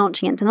to be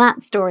launching into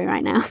that story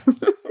right now.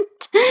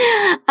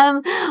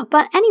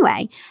 But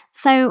anyway,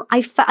 so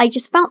I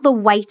just felt the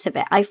weight of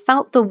it. I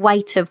felt the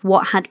weight of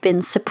what had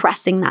been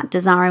suppressing that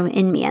desire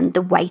in me and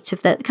the weight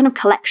of the kind of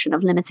collection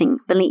of limiting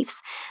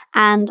beliefs.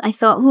 And I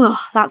thought,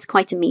 oh, that's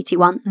quite a meaty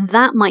one.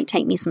 That might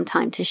take me some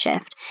time to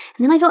shift.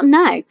 And then I thought,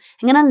 no, I'm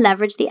going to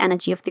leverage the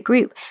energy of the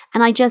group.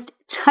 And I just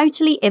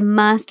totally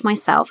immersed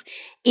myself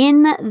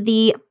in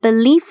the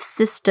belief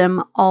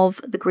system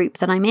of the group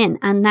that I'm in.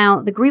 And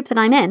now the group that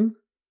I'm in,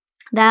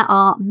 there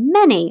are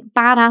many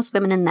badass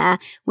women in there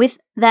with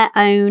their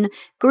own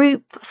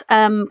group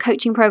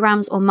coaching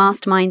programs or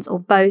masterminds or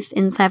both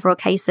in several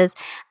cases.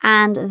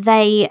 And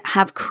they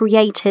have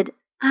created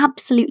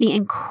absolutely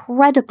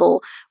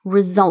incredible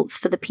results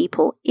for the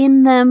people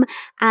in them.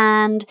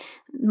 And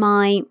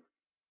my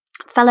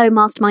fellow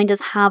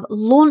masterminders have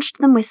launched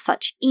them with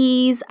such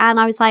ease. And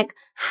I was like,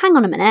 hang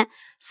on a minute.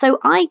 So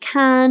I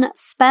can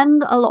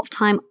spend a lot of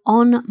time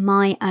on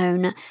my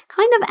own,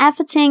 kind of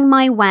efforting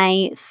my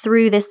way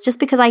through this just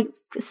because I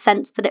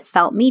sensed that it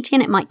felt meaty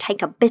and it might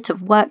take a bit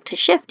of work to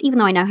shift, even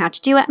though I know how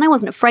to do it. And I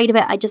wasn't afraid of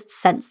it. I just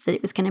sensed that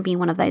it was going to be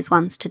one of those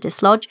ones to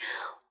dislodge.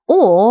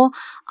 Or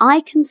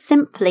I can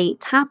simply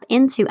tap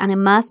into and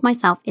immerse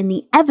myself in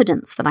the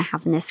evidence that I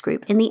have in this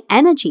group, in the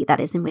energy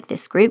that is in with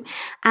this group,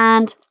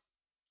 and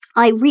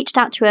I reached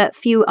out to a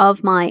few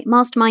of my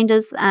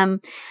masterminders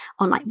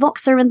on like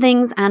Voxer and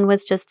things, and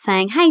was just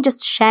saying, hey,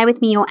 just share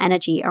with me your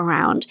energy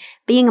around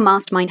being a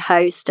mastermind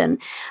host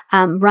and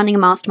running a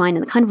mastermind,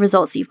 and the kind of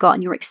results that you've got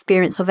and your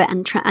experience of it,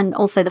 and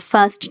also the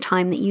first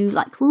time that you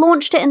like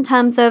launched it, in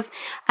terms of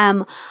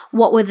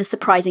what were the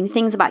surprising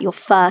things about your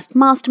first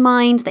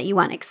mastermind that you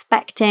weren't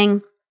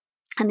expecting,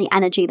 and the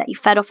energy that you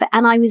fed off it.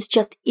 And I was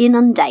just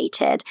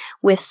inundated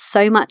with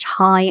so much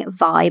high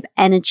vibe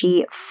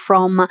energy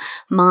from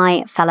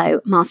my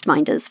fellow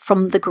masterminders,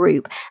 from the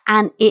group.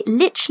 And it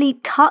literally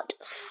cut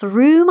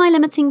through my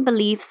limiting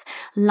beliefs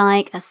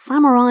like a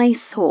samurai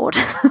sword.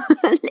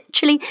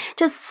 Literally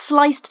just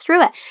sliced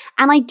through it.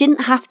 And I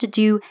didn't have to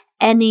do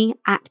any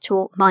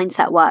actual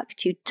mindset work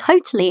to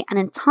totally and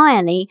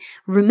entirely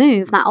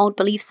remove that old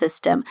belief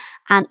system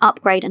and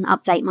upgrade and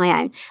update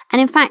my own.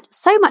 And in fact,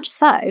 so much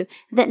so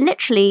that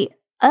literally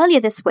earlier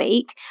this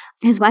week,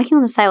 I was working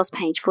on the sales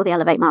page for the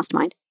Elevate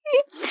Mastermind.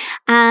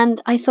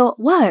 And I thought,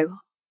 whoa,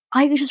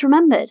 I just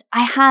remembered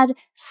I had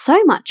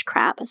so much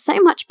crap,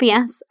 so much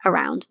BS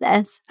around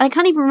this. I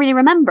can't even really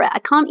remember it. I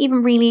can't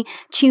even really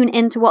tune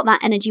into what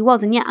that energy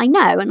was. And yet I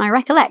know, and I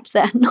recollect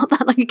that not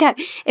that long ago,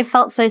 it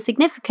felt so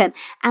significant.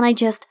 And I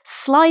just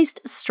sliced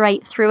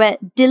straight through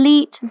it,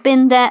 delete,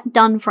 binned it,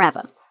 done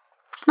forever.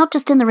 Not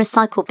just in the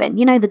recycle bin,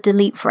 the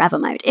delete forever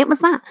mode. It was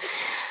that.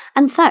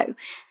 And so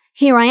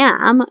here I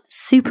am,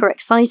 super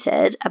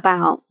excited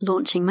about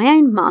launching my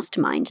own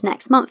mastermind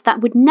next month.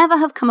 That would never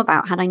have come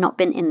about had I not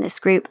been in this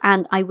group,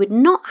 and I would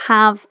not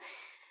have,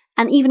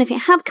 and even if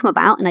it had come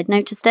about and I'd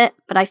noticed it,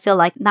 but I feel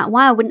like that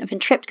why I wouldn't have been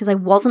tripped, because I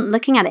wasn't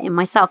looking at it in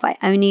myself. I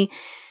only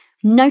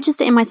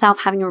noticed it in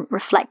myself, having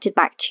reflected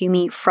back to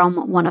me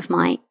from one of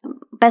my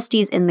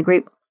besties in the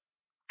group.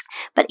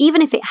 But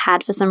even if it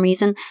had, for some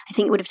reason, I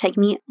think it would have taken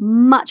me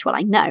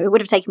I know it would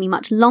have taken me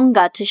much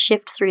longer to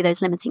shift through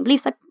those limiting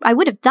beliefs. I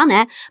would have done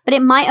it, but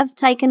it might have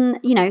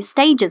taken,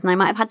 stages, and I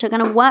might have had to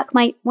kind of work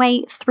my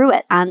way through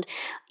it and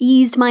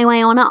eased my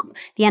way on up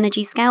the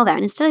energy scale there.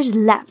 And instead I just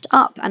leapt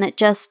up, and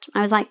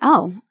I was like,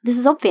 oh, this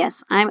is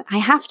obvious. I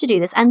have to do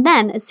this. And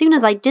then as soon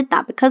as I did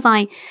that, because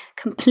I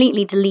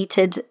completely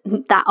deleted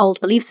that old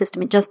belief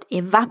system, it just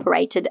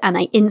evaporated, and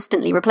I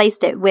instantly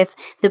replaced it with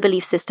the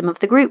belief system of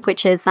the group,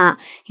 which is that,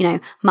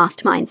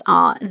 masterminds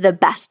are the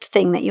best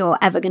thing that you're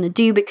ever going to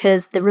do,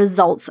 because the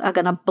results are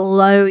going to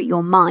blow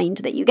your mind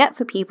that you get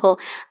for people,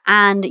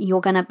 and you're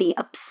going to be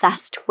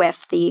obsessed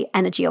with the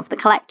energy of the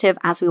collective,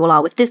 as we all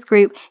are with this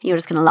group, and you're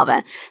just going to love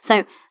it.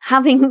 So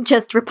having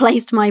just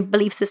replaced my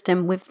belief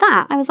system with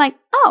that, I was like,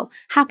 oh,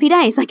 happy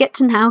days. I get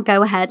to now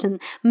go ahead and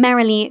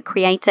merrily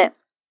create it.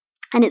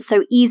 And it's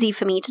so easy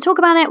for me to talk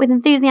about it with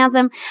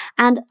enthusiasm,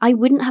 and I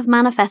wouldn't have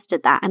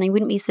manifested that, and I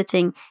wouldn't be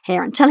sitting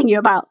here and telling you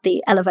about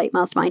the Elevate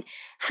Mastermind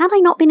had I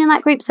not been in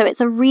that group. So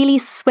it's a really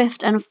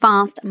swift and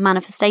fast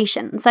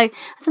manifestation. So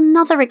that's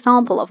another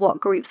example of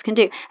what groups can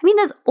do. I mean,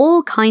 there's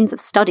all kinds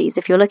of studies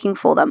if you're looking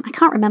for them. I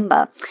can't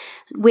remember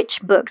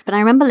which books, but I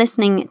remember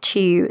listening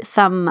to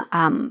some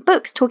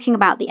books talking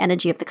about the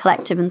energy of the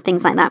collective and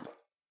things like that.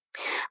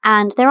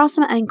 And there are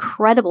some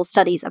incredible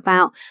studies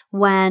about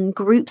when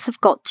groups have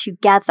got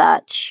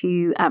together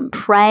to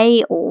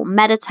pray or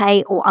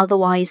meditate or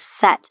otherwise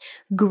set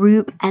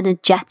group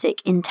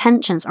energetic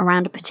intentions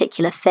around a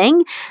particular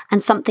thing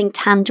and something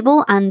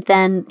tangible. And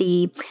then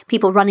the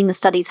people running the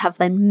studies have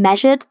then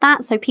measured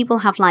that. So people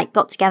have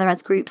got together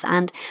as groups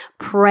and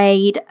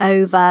prayed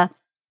over,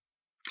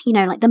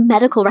 like the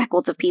medical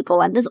records of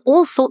people. And there's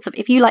all sorts of,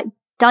 if you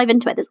dive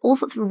into it, there's all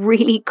sorts of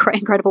really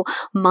incredible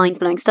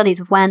mind-blowing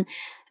studies of when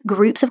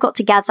groups have got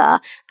together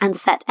and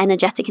set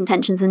energetic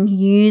intentions and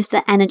used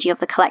the energy of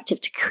the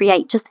collective to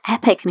create just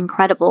epic and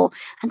incredible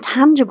and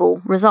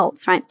tangible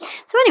results, right?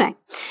 So anyway,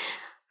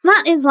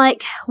 that is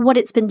what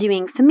it's been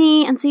doing for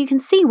me. And so you can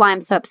see why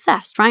I'm so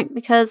obsessed, right?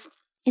 Because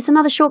it's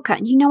another shortcut.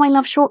 And I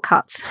love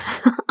shortcuts.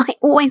 I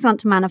always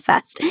want to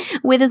manifest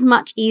with as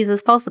much ease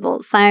as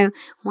possible. So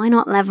why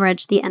not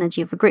leverage the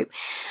energy of a group?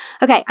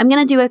 Okay, I'm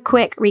going to do a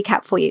quick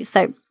recap for you.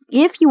 So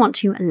if you want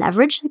to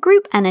leverage the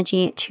group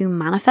energy to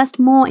manifest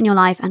more in your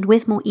life and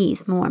with more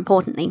ease, more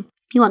importantly,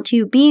 you want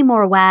to be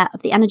more aware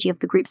of the energy of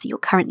the groups that you're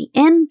currently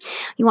in.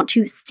 You want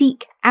to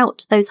seek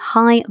out those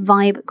high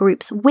vibe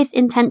groups with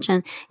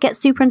intention. Get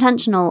super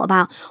intentional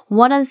about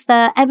what is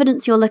the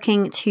evidence you're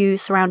looking to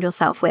surround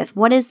yourself with.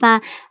 What is the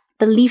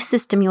belief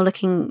system you're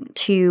looking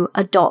to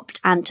adopt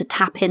and to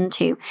tap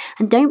into.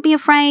 And don't be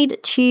afraid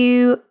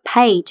to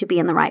pay to be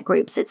in the right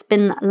groups. It's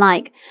been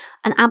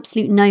an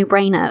absolute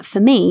no-brainer for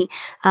me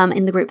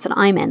in the group that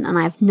I'm in, and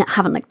I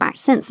haven't looked back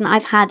since. And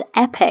I've had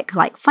epic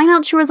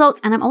financial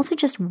results, and I'm also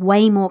just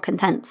way more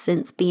content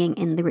since being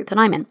in the group that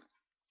I'm in.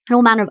 and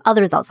all manner of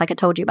other results, like I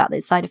told you about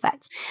those side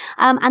effects.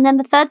 And then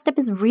the third step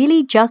is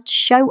really just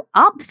show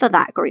up for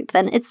that group.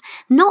 Then it's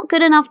not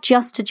good enough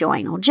just to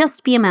join or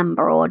just be a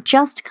member or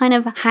just kind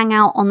of hang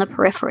out on the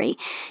periphery.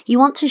 You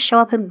want to show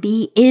up and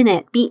be in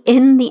it, be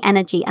in the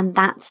energy, and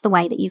that's the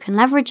way that you can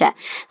leverage it.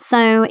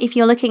 So if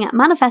you're looking at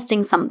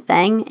manifesting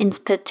something in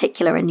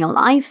particular in your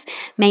life,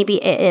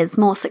 maybe it is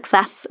more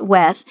success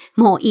with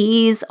more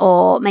ease,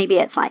 or maybe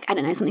it's like, I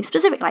don't know, something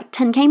specific like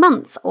 10K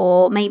months,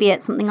 or maybe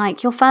it's something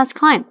like your first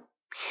client.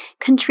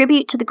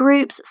 Contribute to the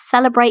groups,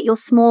 celebrate your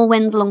small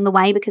wins along the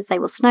way, because they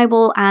will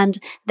snowball and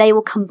they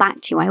will come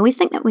back to you. I always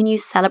think that when you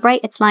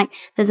celebrate, it's like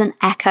there's an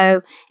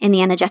echo in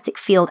the energetic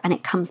field and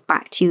it comes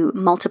back to you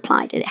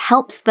multiplied. It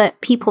helps the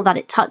people that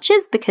it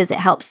touches because it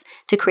helps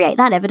to create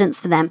that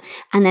evidence for them,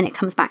 and then it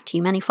comes back to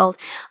you manifold.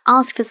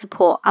 Ask for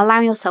support.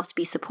 Allow yourself to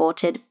be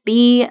supported.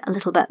 Be a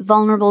little bit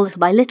vulnerable, little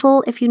by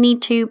little if you need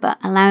to, but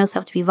allow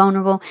yourself to be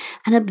vulnerable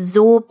and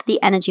absorb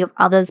the energy of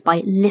others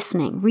by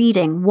listening,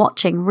 reading,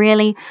 watching,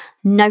 really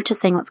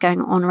noticing what's going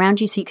on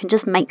around you, so you can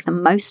just make the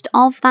most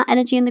of that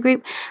energy in the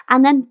group,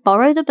 and then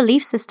borrow the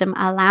belief system.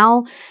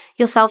 Allow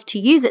yourself to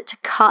use it to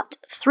cut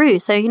through.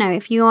 So,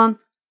 if you are,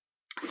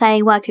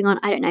 say, working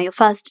on, your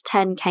first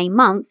 10K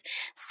month,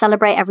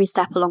 celebrate every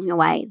step along your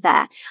way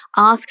there.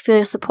 Ask for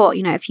your support.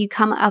 If you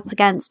come up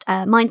against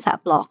a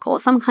mindset block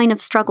or some kind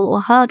of struggle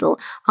or hurdle,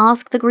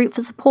 ask the group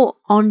for support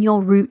on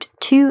your route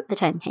to the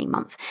 10K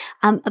month.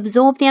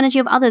 Absorb the energy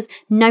of others.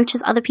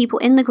 Notice other people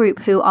in the group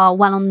who are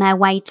well on their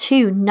way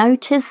too.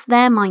 Notice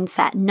their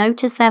mindset.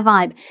 Notice their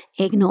vibe.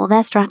 Ignore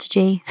their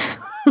strategy.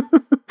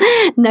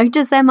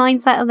 Notice their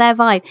mindset or their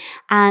vibe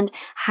and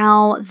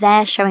how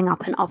they're showing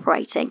up and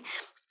operating,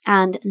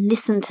 and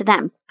listen to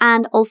them,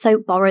 and also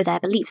borrow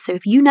their beliefs. So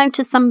if you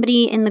notice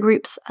somebody in the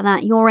groups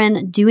that you're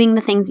in doing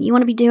the things that you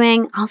want to be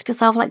doing, ask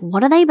yourself,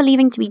 what are they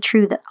believing to be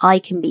true that I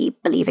can be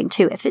believing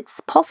too? If it's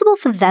possible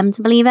for them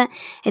to believe it,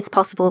 it's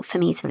possible for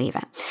me to believe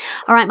it.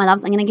 All right, my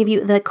loves, I'm going to give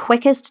you the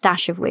quickest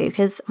dash of woo,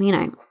 because,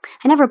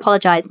 I never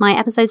apologize. My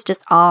episodes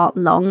just are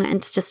long and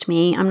it's just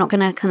me. I'm not going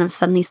to kind of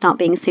suddenly start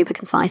being super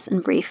concise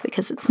and brief,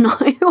 because it's not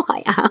who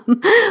I am.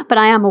 But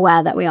I am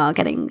aware that we are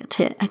getting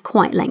to a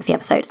quite lengthy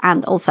episode,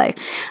 and also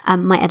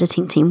my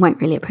editing team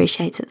won't really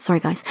appreciate it. Sorry,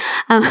 guys.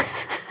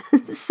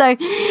 So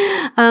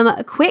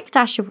a quick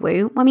dash of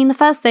woo. The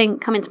first thing,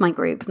 come into my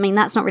group.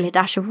 That's not really a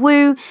dash of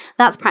woo.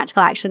 That's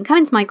practical action. Come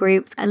into my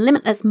group,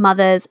 Limitless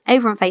Mothers,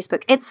 over on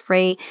Facebook. It's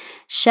free.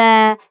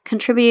 Share,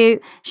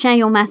 contribute, share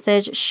your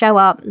message, show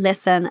up,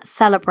 listen,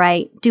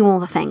 celebrate, do all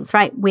the things,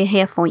 right? We're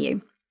here for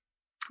you.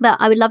 But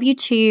I would love you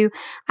to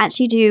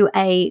actually do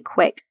a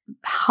quick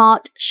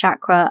heart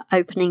chakra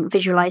opening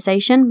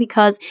visualization,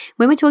 because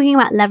when we're talking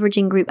about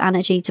leveraging group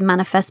energy to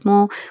manifest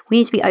more, we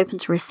need to be open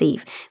to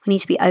receive. We need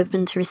to be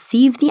open to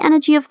receive the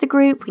energy of the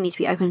group. We need to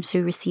be open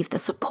to receive the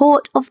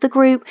support of the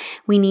group.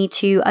 We need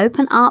to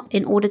open up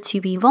in order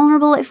to be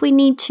vulnerable if we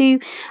need to.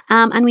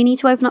 And we need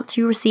to open up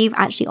to receive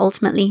actually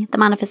ultimately the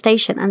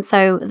manifestation. And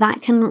so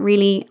that can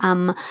really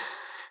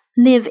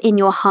live in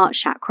your heart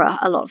chakra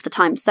a lot of the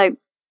time. So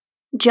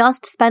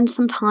just spend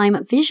some time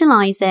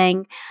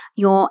visualizing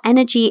your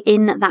energy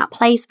in that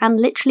place and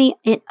literally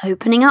it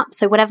opening up.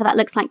 So whatever that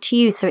looks like to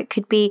you. So it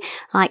could be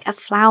like a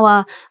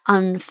flower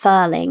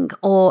unfurling,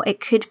 or it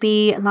could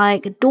be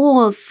like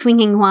doors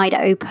swinging wide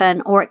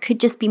open, or it could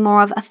just be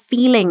more of a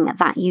feeling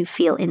that you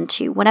feel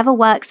into, whatever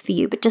works for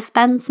you. But just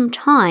spend some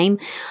time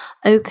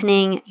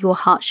opening your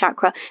heart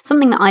chakra.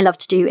 Something that I love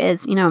to do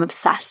is, I'm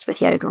obsessed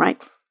with yoga,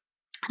 right?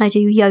 And I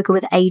do yoga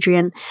with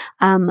Adriene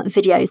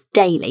videos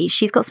daily.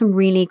 She's got some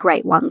really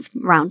great ones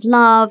around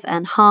love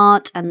and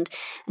heart, and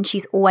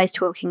she's always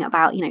talking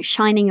about,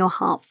 shining your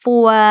heart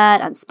forward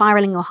and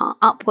spiraling your heart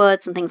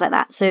upwards and things like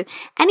that. So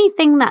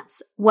anything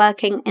that's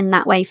working in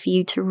that way for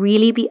you to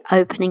really be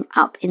opening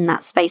up in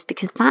that space,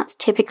 because that's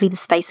typically the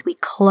space we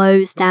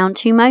close down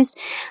to most,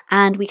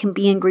 and we can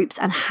be in groups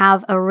and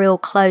have a real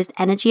closed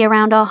energy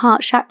around our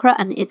heart chakra,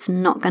 and it's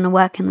not going to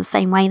work in the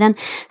same way then.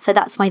 So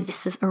that's why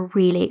this is a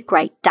really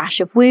great dash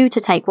of woo to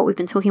take what we've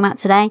been talking about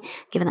today,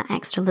 give it that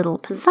extra little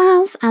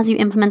pizzazz as you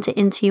implement it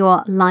into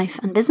your life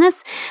and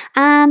business.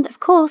 And of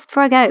course,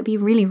 before I go, it'd be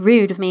really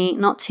rude of me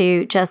not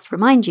to just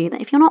remind you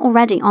that if you're not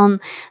already on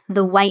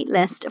the wait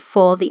list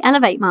for the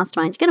Elevate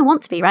Mastermind, you're going to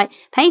want to be, right?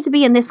 Pay to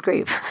be in this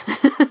group.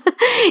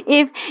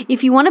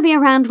 If you want to be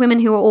around women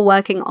who are all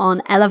working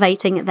on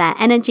elevating their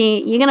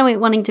energy, you're going to be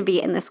wanting to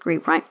be in this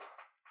group, right?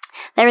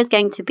 There is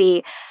going to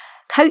be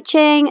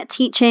coaching,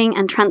 teaching,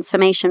 and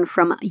transformation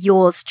from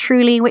yours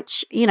truly,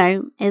 which,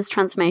 is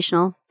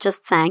transformational,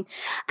 just saying.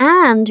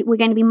 And we're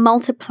going to be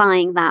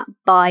multiplying that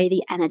by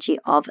the energy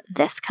of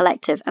this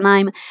collective. And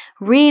I'm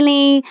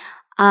really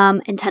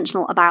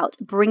intentional about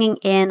bringing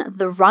in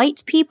the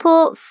right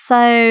people.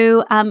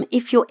 So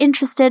if you're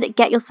interested,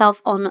 get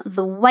yourself on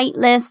the wait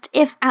list.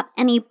 If at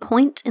any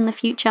point in the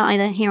future,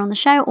 either here on the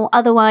show or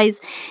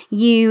otherwise,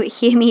 you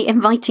hear me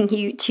inviting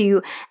you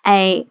to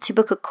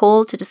book a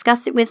call to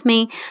discuss it with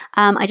me,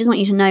 I just want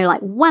you to know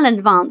well in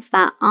advance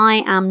that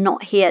I am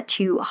not here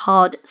to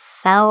hard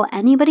sell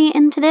anybody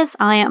into this.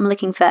 I am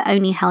looking for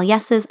only hell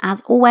yeses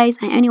as always.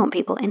 I only want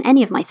people in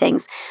any of my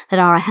things that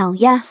are a hell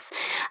yes.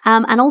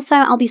 And also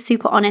I'll be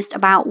super honest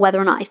about whether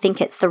or not I think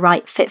it's the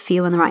right fit for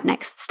you and the right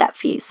next step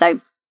for you.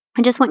 So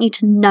I just want you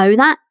to know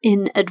that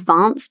in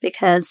advance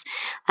because,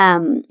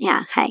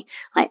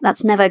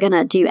 that's never going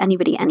to do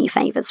anybody any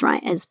favors,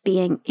 right? As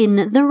being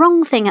in the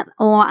wrong thing at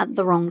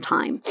the wrong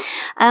time.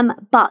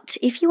 But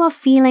if you are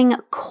feeling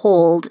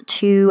called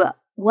to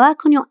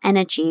work on your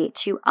energy,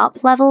 to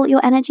up-level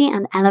your energy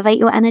and elevate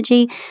your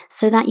energy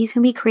so that you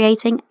can be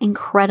creating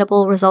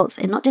incredible results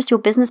in not just your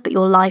business, but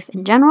your life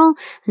in general,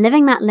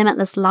 living that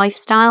limitless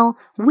lifestyle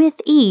with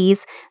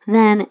ease,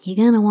 then you're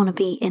going to want to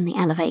be in the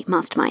Elevate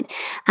Mastermind.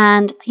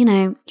 And,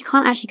 you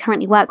can't actually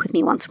currently work with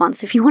me one-to-one.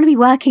 So if you want to be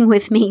working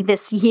with me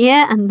this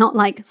year and not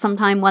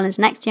sometime well into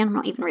next year, I'm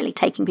not even really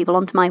taking people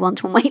onto my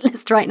one-to-one wait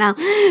list right now.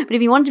 But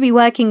if you want to be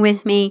working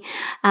with me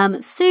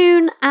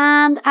soon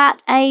and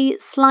at a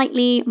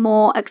slightly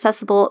more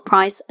accessible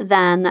price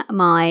than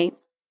my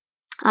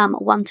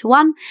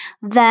one-to-one,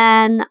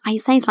 then I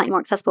say slightly more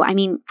accessible. I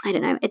mean, I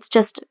don't know. It's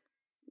just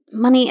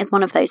money is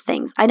one of those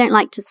things. I don't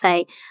like to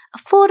say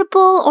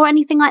affordable or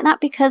anything like that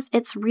because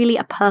it's really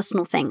a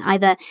personal thing.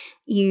 Either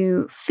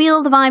you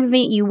feel the vibe of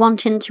it, you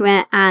want into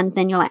it, and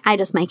then you're like, I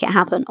just make it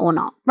happen or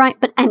not, right?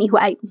 But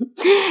anyway,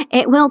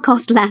 it will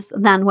cost less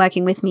than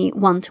working with me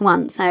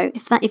one-to-one. So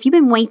if you've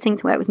been waiting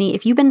to work with me,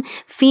 if you've been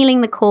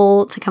feeling the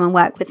call to come and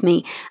work with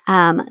me,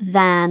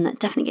 then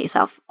definitely get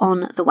yourself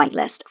on the wait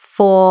list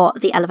for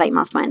the Elevate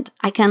Mastermind.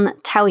 I can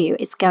tell you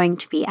it's going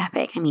to be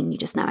epic. I mean, you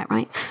just know it,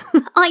 right?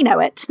 I know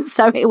it,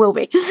 so it will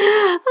be.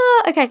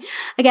 Okay,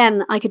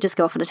 again, I could just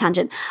go off on a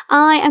tangent.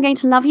 I am going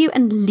to love you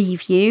and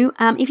leave you.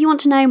 If you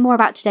want to know more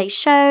about today's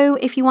show,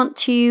 if you want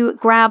to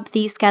grab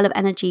the Scale of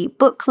Energy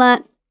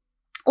booklet,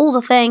 all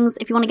the things,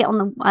 if you want to get on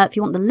the, if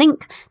you want the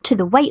link to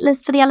the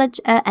waitlist for the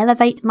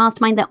Elevate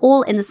Mastermind, they're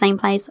all in the same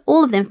place.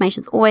 All of the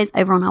information is always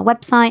over on our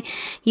website.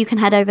 You can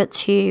head over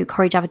to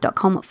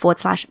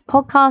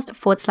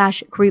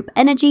CoriJavid.com/podcast/group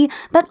energy.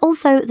 But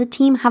also the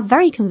team have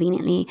very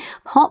conveniently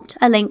popped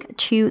a link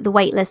to the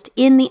waitlist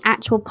in the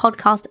actual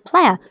podcast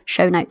player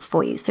show notes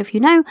for you. So if you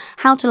know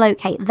how to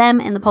locate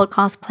them in the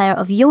podcast player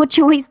of your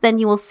choice, then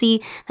you will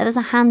see that there's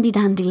a handy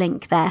dandy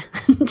link there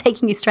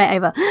taking you straight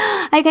over.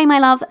 Okay, my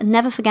love,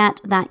 never forget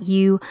that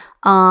you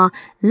are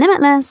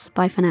limitless.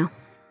 Bye for now.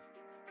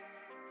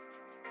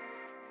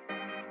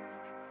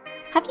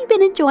 Have you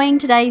been enjoying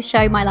today's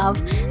show, my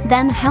love?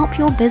 Then help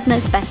your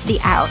business bestie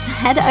out.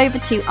 Head over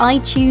to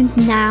iTunes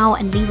now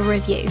and leave a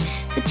review.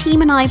 The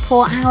team and I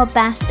pour our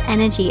best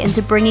energy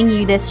into bringing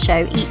you this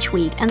show each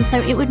week, and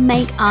so it would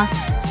make us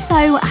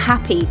so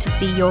happy to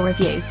see your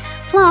review.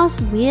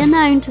 Plus, we're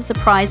known to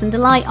surprise and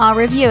delight our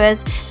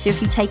reviewers, so if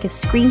you take a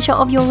screenshot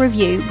of your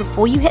review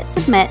before you hit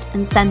submit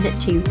and send it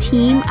to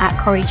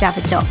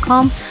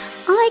team@CoriJavid.com,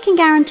 I can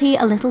guarantee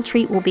a little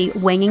treat will be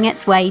winging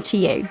its way to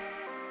you.